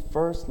because he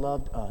first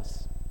loved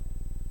us.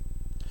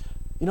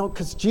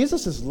 Because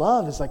Jesus'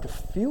 love is like a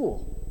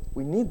fuel.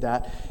 We need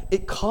that.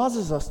 It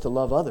causes us to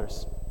love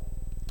others.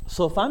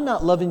 So if I'm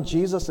not loving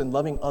Jesus and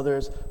loving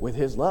others with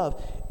his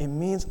love, it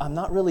means I'm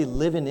not really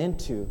living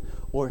into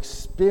or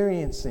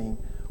experiencing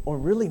or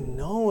really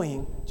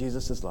knowing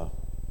Jesus' love.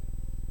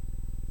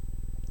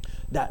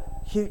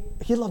 That he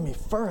loved me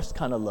first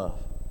kind of love.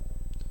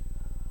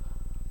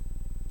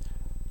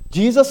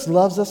 Jesus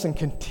loves us and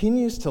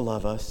continues to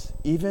love us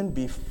even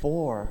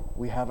before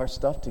we have our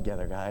stuff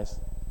together, guys.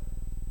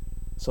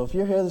 So if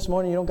you're here this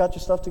morning, you don't got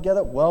your stuff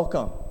together,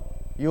 welcome.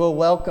 You are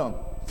welcome.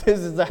 This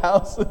is the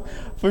house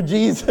for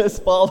Jesus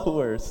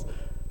followers.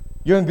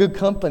 You're in good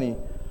company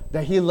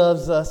that he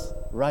loves us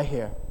right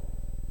here.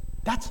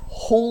 That's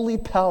holy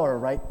power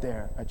right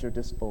there at your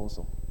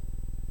disposal.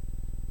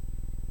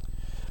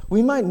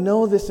 We might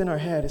know this in our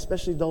head,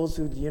 especially those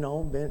who,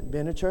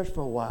 been in church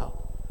for a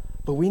while.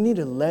 But we need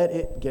to let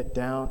it get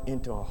down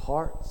into our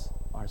hearts,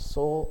 our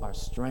soul, our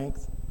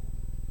strength.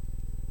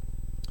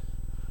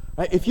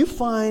 Right? If you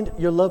find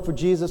your love for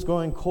Jesus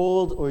growing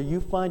cold, or you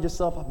find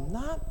yourself,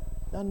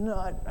 I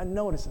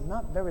notice I'm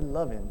not very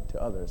loving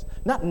to others.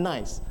 Not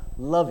nice,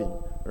 loving,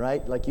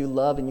 right? Like you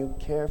love and you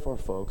care for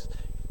folks,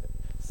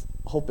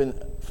 hoping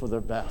for their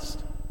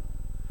best.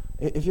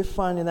 If you're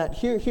finding that,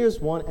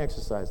 here's one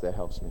exercise that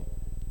helps me.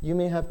 You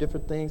may have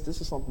different things. This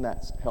is something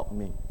that's helped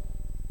me.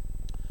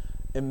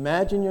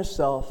 Imagine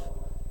yourself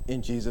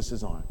in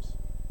Jesus' arms.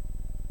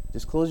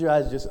 Just close your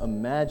eyes. Just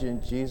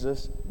imagine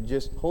Jesus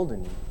just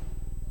holding you.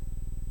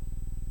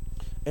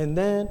 And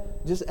then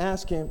just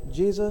ask him,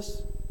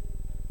 Jesus,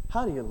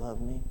 how do you love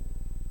me?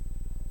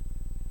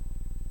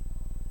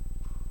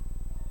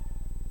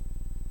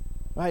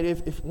 Right?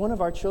 If one of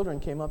our children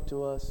came up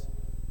to us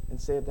and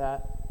said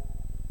that,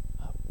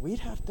 we'd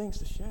have things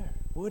to share.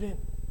 Wouldn't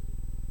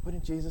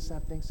Jesus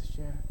have things to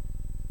share?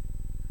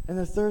 And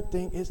the third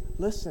thing is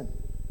listen.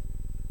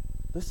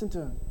 Listen to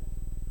him.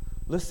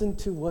 Listen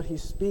to what he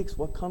speaks,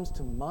 what comes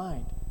to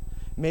mind.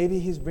 Maybe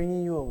he's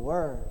bringing you a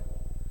word.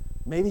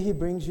 Maybe he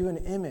brings you an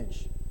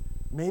image.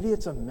 Maybe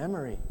it's a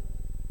memory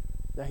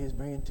that he's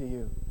bringing to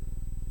you.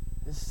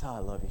 This is how I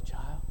love you,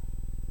 child.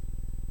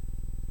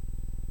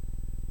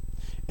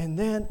 And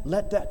then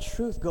let that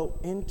truth go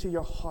into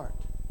your heart.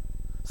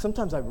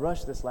 Sometimes I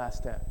rush this last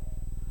step.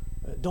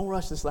 Don't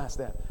rush this last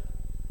step.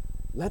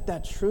 Let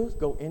that truth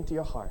go into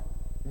your heart.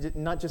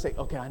 Not just say,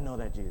 okay, I know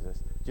that, Jesus.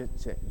 Just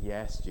say,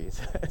 yes,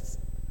 Jesus.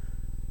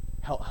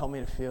 Help me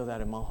to feel that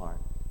in my heart.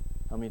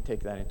 Help me to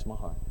take that into my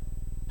heart.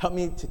 Help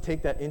me to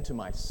take that into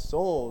my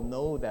soul,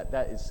 know that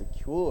that is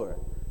secure.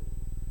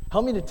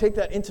 Help me to take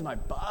that into my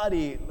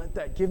body. Let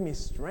that give me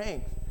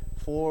strength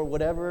for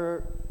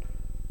whatever,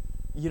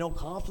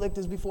 conflict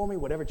is before me,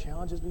 whatever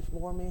challenge is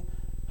before me.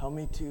 Help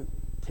me to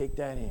take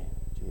that in,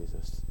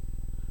 Jesus.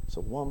 So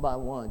one by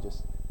one,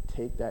 just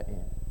take that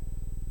in.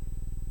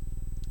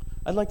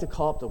 I'd like to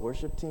call up the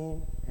worship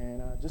team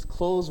and just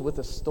close with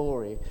a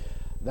story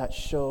that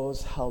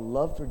shows how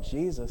love for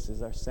Jesus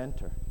is our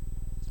center.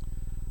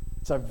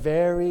 It's our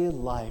very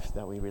life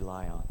that we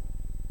rely on.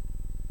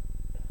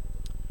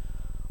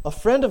 A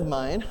friend of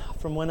mine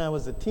from when I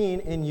was a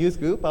teen in youth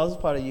group, I was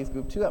part of youth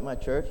group too at my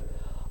church,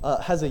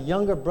 has a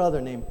younger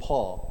brother named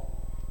Paul.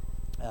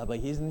 But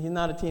he's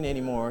not a teen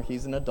anymore.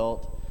 He's an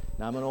adult.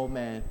 Now I'm an old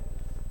man.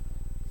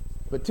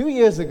 But 2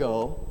 years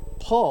ago,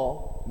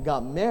 Paul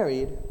got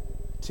married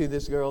to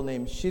this girl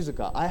named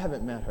Shizuka. I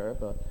haven't met her,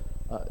 but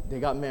they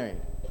got married.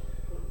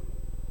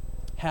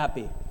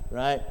 Happy,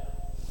 right?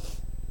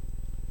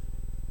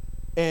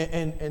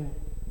 And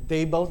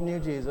they both knew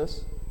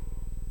Jesus.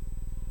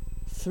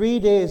 3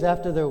 days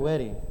after their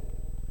wedding,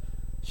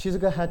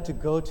 Shizuka had to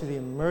go to the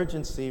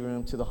emergency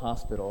room to the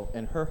hospital,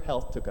 and her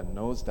health took a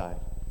nosedive.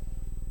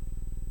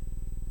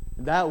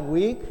 That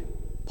week,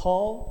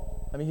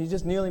 Paul, he's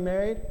just newly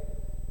married,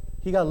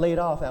 he got laid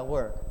off at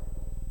work.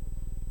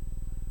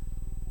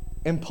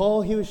 And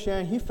Paul, he was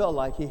sharing, he felt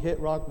like he hit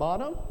rock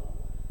bottom,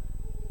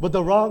 but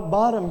the rock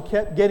bottom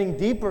kept getting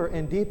deeper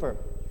and deeper.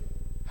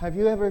 Have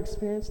you ever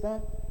experienced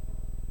that?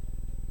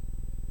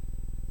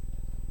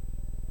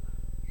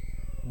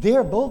 They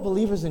are both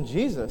believers in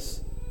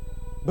Jesus,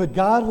 but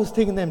God was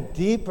taking them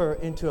deeper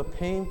into a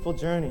painful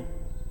journey.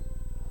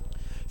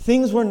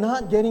 Things were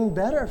not getting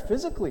better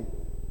physically.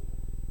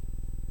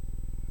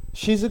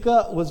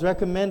 Shizuka was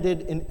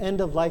recommended an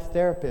end-of-life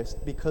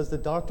therapist because the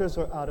doctors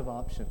were out of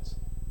options.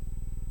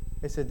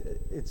 They said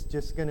it's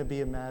just going to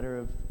be a matter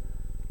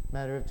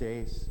of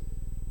days,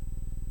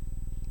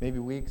 maybe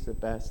weeks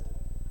at best.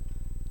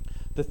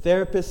 The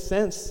therapist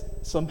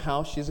sensed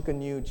somehow Shizuka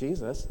knew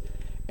Jesus,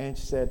 and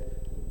she said,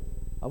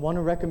 I want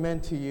to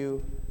recommend to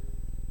you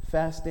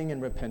fasting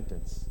and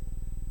repentance.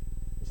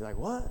 She's like,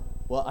 what?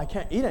 Well, I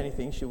can't eat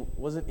anything. She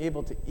wasn't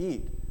able to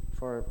eat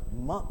for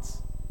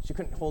months. She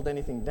couldn't hold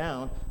anything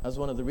down. That was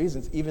one of the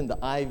reasons. Even the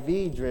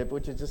IV drip,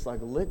 which is just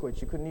like a liquid,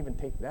 she couldn't even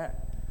take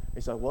that.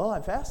 He's like, well,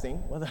 I'm fasting,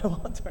 whether I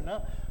want to or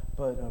not.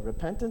 But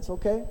repentance,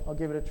 okay, I'll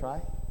give it a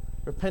try.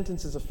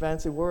 Repentance is a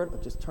fancy word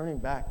of just turning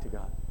back to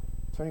God.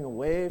 Turning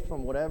away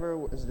from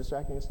whatever is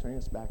distracting us, turning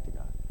us back to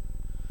God.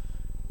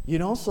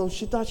 So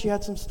she thought she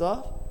had some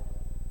stuff.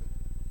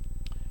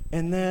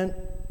 And then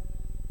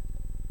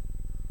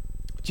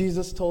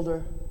Jesus told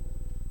her,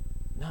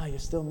 Nah, you're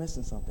still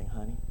missing something,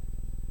 honey.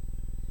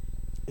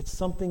 It's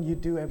something you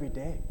do every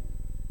day.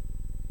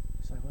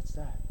 He's like, what's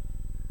that?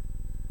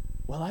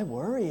 Well, I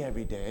worry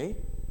every day.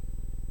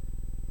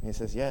 And he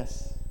says,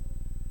 yes,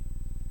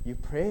 you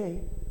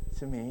pray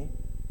to me,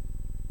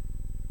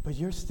 but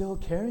you're still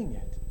carrying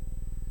it.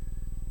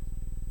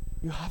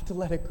 You have to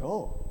let it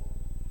go.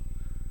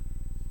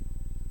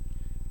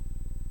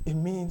 It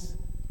means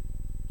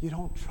you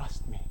don't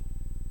trust me.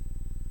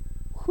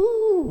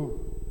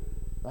 Whoo!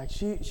 Like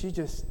she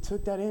just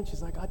took that in.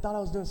 She's like, I thought I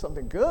was doing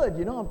something good.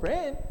 I'm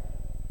praying.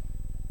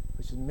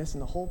 But she's missing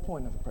the whole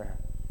point of the prayer.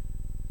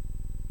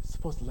 She's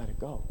supposed to let it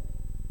go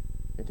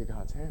into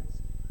God's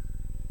hands.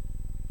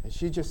 And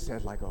she just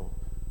said, like, oh,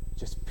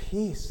 just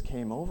peace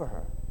came over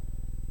her.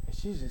 And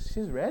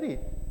she's ready.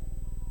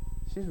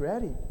 She's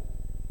ready.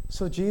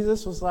 So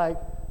Jesus was like,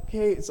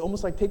 okay, it's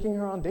almost like taking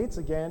her on dates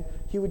again.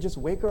 He would just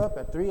wake her up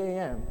at 3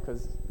 a.m.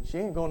 because she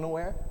ain't going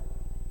nowhere.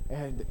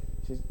 And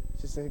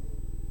she said,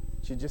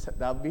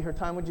 that would be her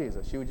time with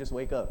Jesus. She would just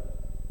wake up.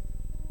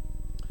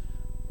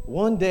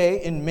 One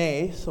day in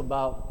May, so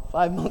about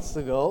 5 months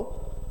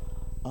ago,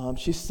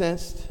 she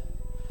sensed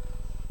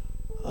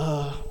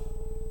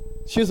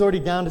she was already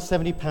down to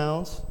 70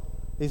 pounds.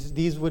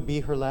 These would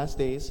be her last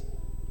days.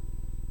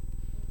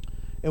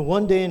 And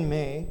one day in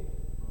May,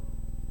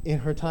 in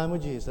her time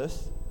with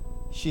Jesus,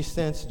 she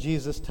sensed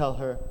Jesus tell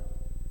her,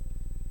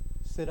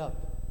 sit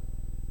up.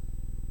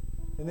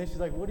 And then she's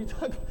like, what are you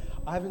talking about?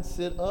 I haven't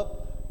sit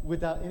up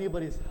without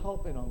anybody's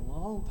help in a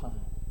long time.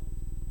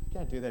 I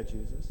can't do that,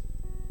 Jesus.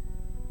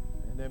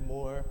 And then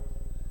more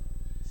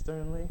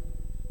sternly,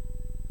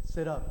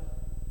 sit up.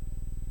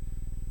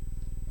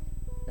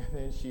 And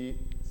then she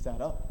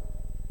sat up.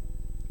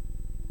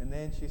 And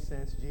then she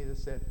sensed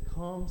Jesus said,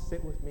 come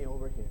sit with me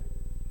over here.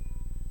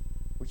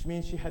 Which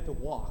means she had to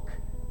walk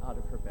out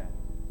of her bed.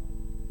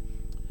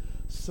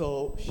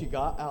 So she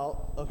got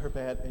out of her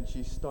bed and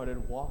she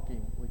started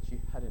walking, which she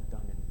hadn't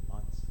done in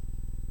months.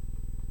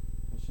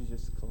 And she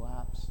just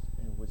collapsed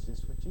and was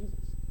just with Jesus.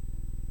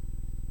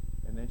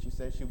 And then she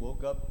said she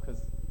woke up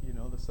because,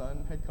 the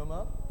sun had come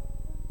up.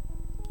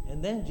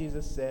 And then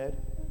Jesus said,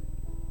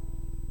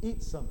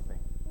 eat something.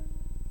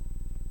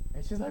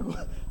 And she's like,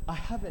 well, I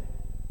haven't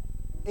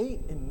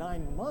ate in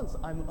 9 months.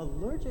 I'm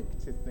allergic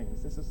to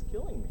things. This is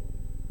killing me.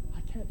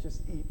 I can't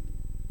just eat.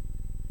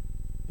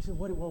 He said,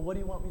 what do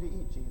you want me to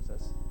eat,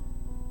 Jesus?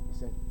 He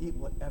said, eat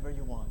whatever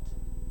you want.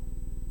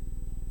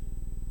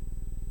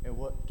 And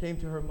what came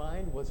to her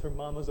mind was her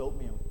mama's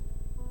oatmeal.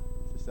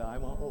 She said, I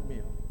want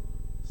oatmeal.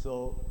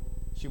 So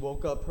she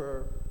woke up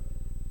her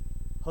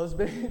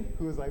husband,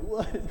 who was like,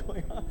 what is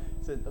going on?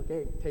 Said,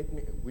 okay, take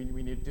me, we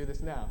need to do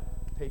this now.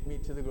 Take me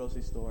to the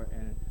grocery store.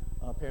 And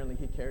apparently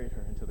he carried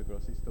her into the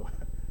grocery store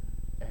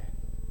and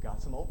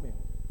got some oatmeal.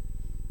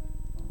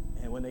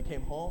 And when they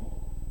came home,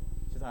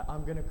 she's like,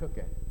 I'm going to cook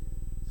it.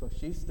 So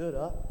she stood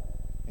up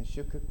and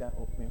she cooked that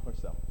oatmeal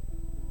herself.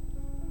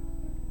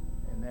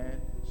 And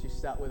then she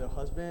sat with her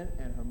husband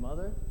and her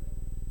mother,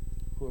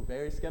 who were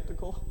very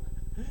skeptical,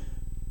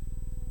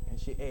 and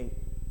she ate.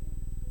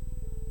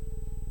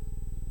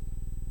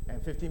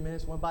 And 15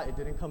 minutes went by, it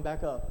didn't come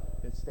back up.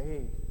 It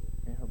stayed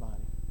in her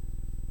body.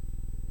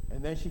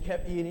 And then she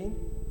kept eating,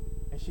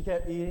 and she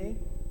kept eating.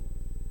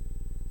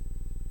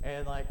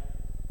 And like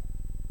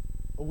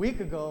a week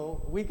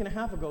and a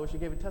half ago, she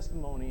gave a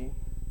testimony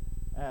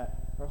at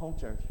her home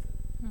church.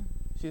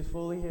 She's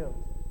fully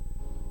healed.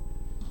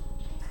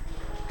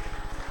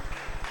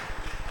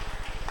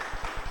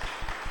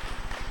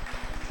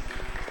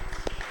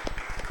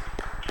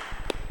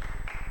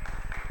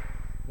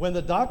 When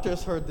the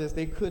doctors heard this,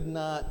 they could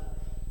not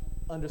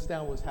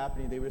understand what was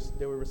happening.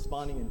 They were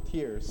responding in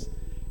tears.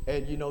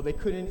 And, they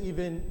couldn't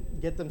even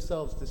get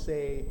themselves to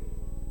say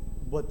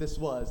what this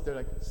was. They're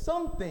like,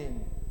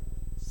 something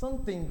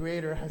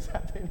greater has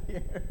happened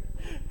here.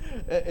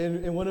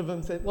 And one of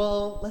them said,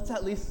 well,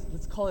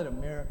 let's call it a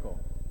miracle.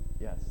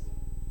 Yes.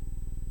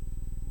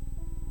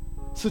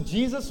 So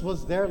Jesus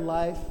was their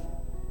life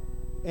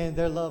and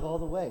their love all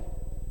the way,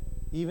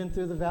 even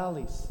through the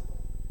valleys.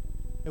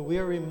 And we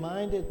are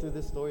reminded through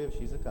the story of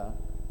Shizuka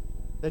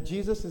that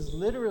Jesus is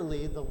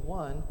literally the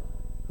one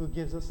who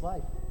gives us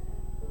life.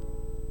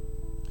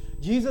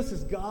 Jesus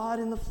is God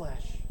in the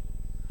flesh.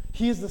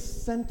 He is the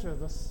center,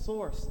 the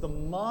source, the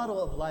model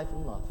of life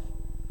and love.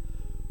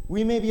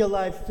 We may be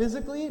alive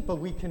physically, but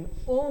we can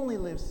only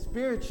live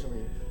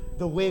spiritually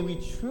the way we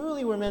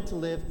truly were meant to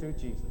live through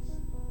Jesus.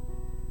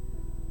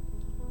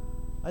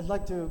 I'd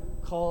like to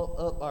call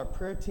up our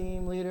prayer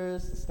team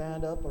leaders to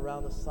stand up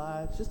around the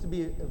sides, just to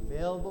be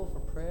available for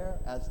prayer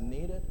as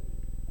needed.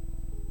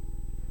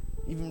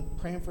 Even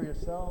praying for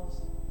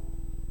yourselves.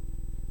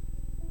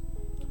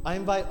 I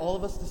invite all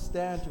of us to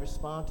stand to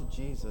respond to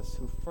Jesus,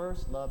 who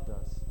first loved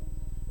us,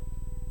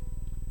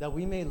 that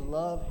we may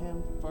love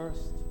him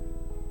first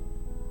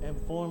and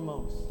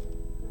foremost,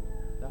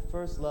 that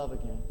first love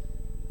again.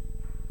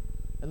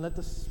 And let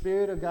the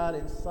Spirit of God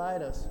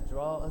inside us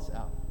draw us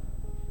out.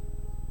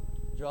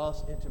 Draw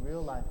us into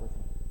real life with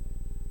him.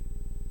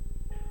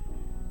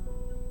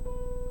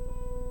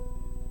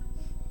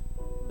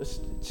 There's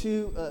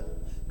two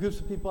groups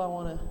of people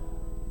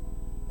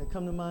that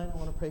come to mind I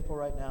want to pray for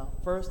right now.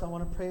 First, I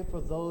want to pray for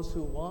those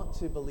who want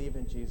to believe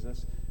in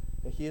Jesus,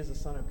 that he is the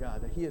Son of God,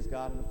 that he is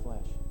God in the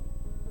flesh.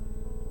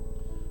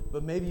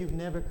 But maybe you've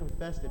never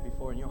confessed it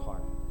before in your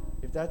heart.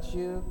 If that's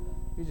you,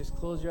 you just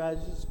close your eyes,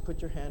 just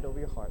put your hand over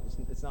your heart.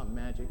 It's not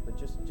magic, but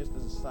just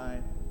as a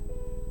sign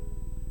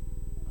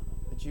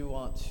that you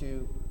want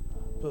to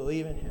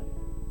believe in him.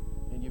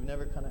 And you've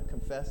never kind of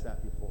confessed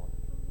that before.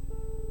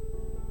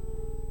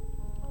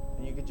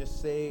 And you could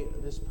just say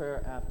this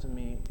prayer after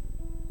me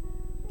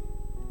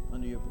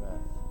under your breath.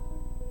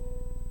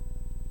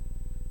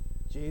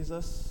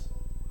 Jesus,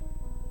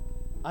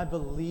 I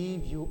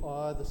believe you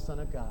are the Son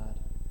of God,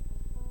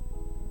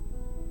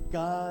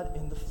 God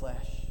in the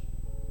flesh.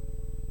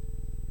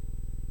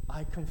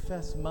 I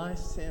confess my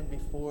sin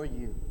before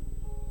you.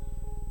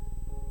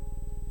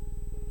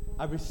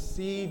 I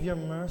receive your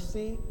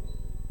mercy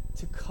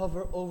to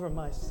cover over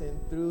my sin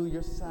through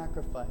your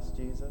sacrifice,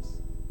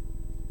 Jesus.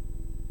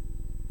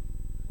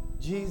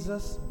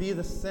 Jesus, be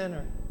the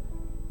center,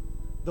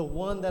 the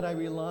one that I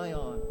rely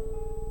on.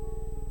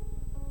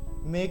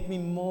 Make me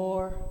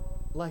more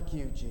like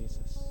you,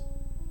 Jesus.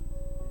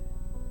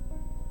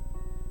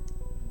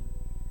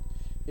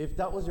 If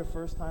that was your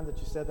first time that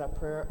you said that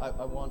prayer,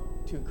 I want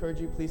to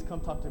encourage you, please come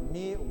talk to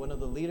me or one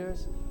of the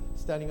leaders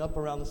standing up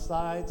around the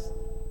sides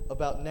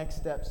about next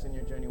steps in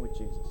your journey with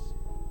Jesus.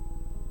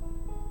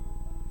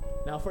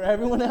 Now, for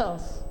everyone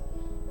else,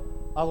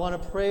 I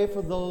want to pray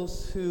for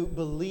those who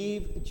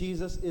believe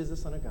Jesus is the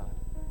Son of God.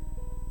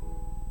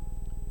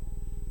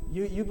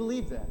 You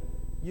believe that.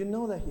 You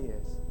know that he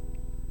is.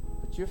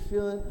 But you're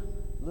feeling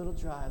a little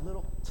dry, a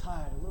little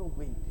tired, a little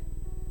weak.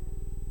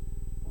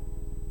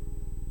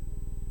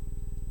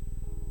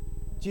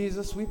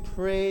 Jesus, we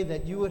pray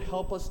that you would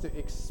help us to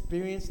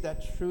experience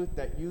that truth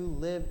that you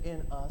live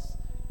in us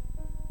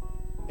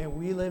and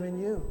we live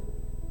in you.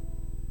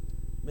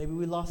 Maybe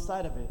we lost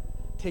sight of it.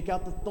 Take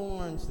out the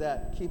thorns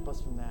that keep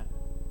us from that.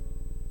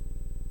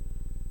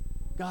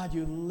 God,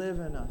 you live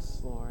in us,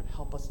 Lord.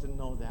 Help us to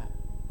know that.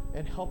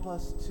 And help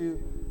us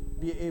to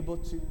be able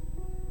to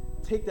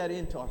take that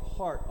into our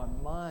heart, our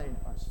mind,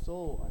 our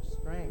soul, our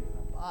strength,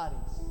 our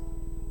bodies.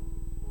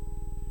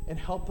 And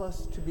help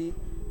us to be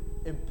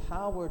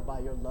empowered by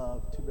your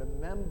love, to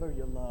remember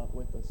your love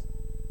with us.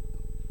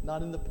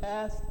 Not in the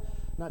past,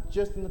 not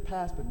just in the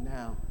past, but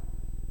now.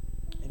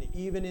 And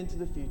even into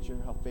the future,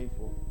 how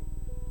faithful.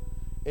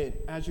 And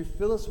as you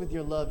fill us with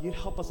your love, you'd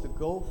help us to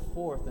go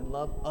forth and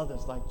love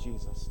others like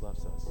Jesus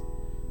loves us.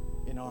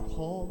 In our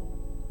home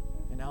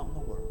and out in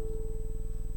the world.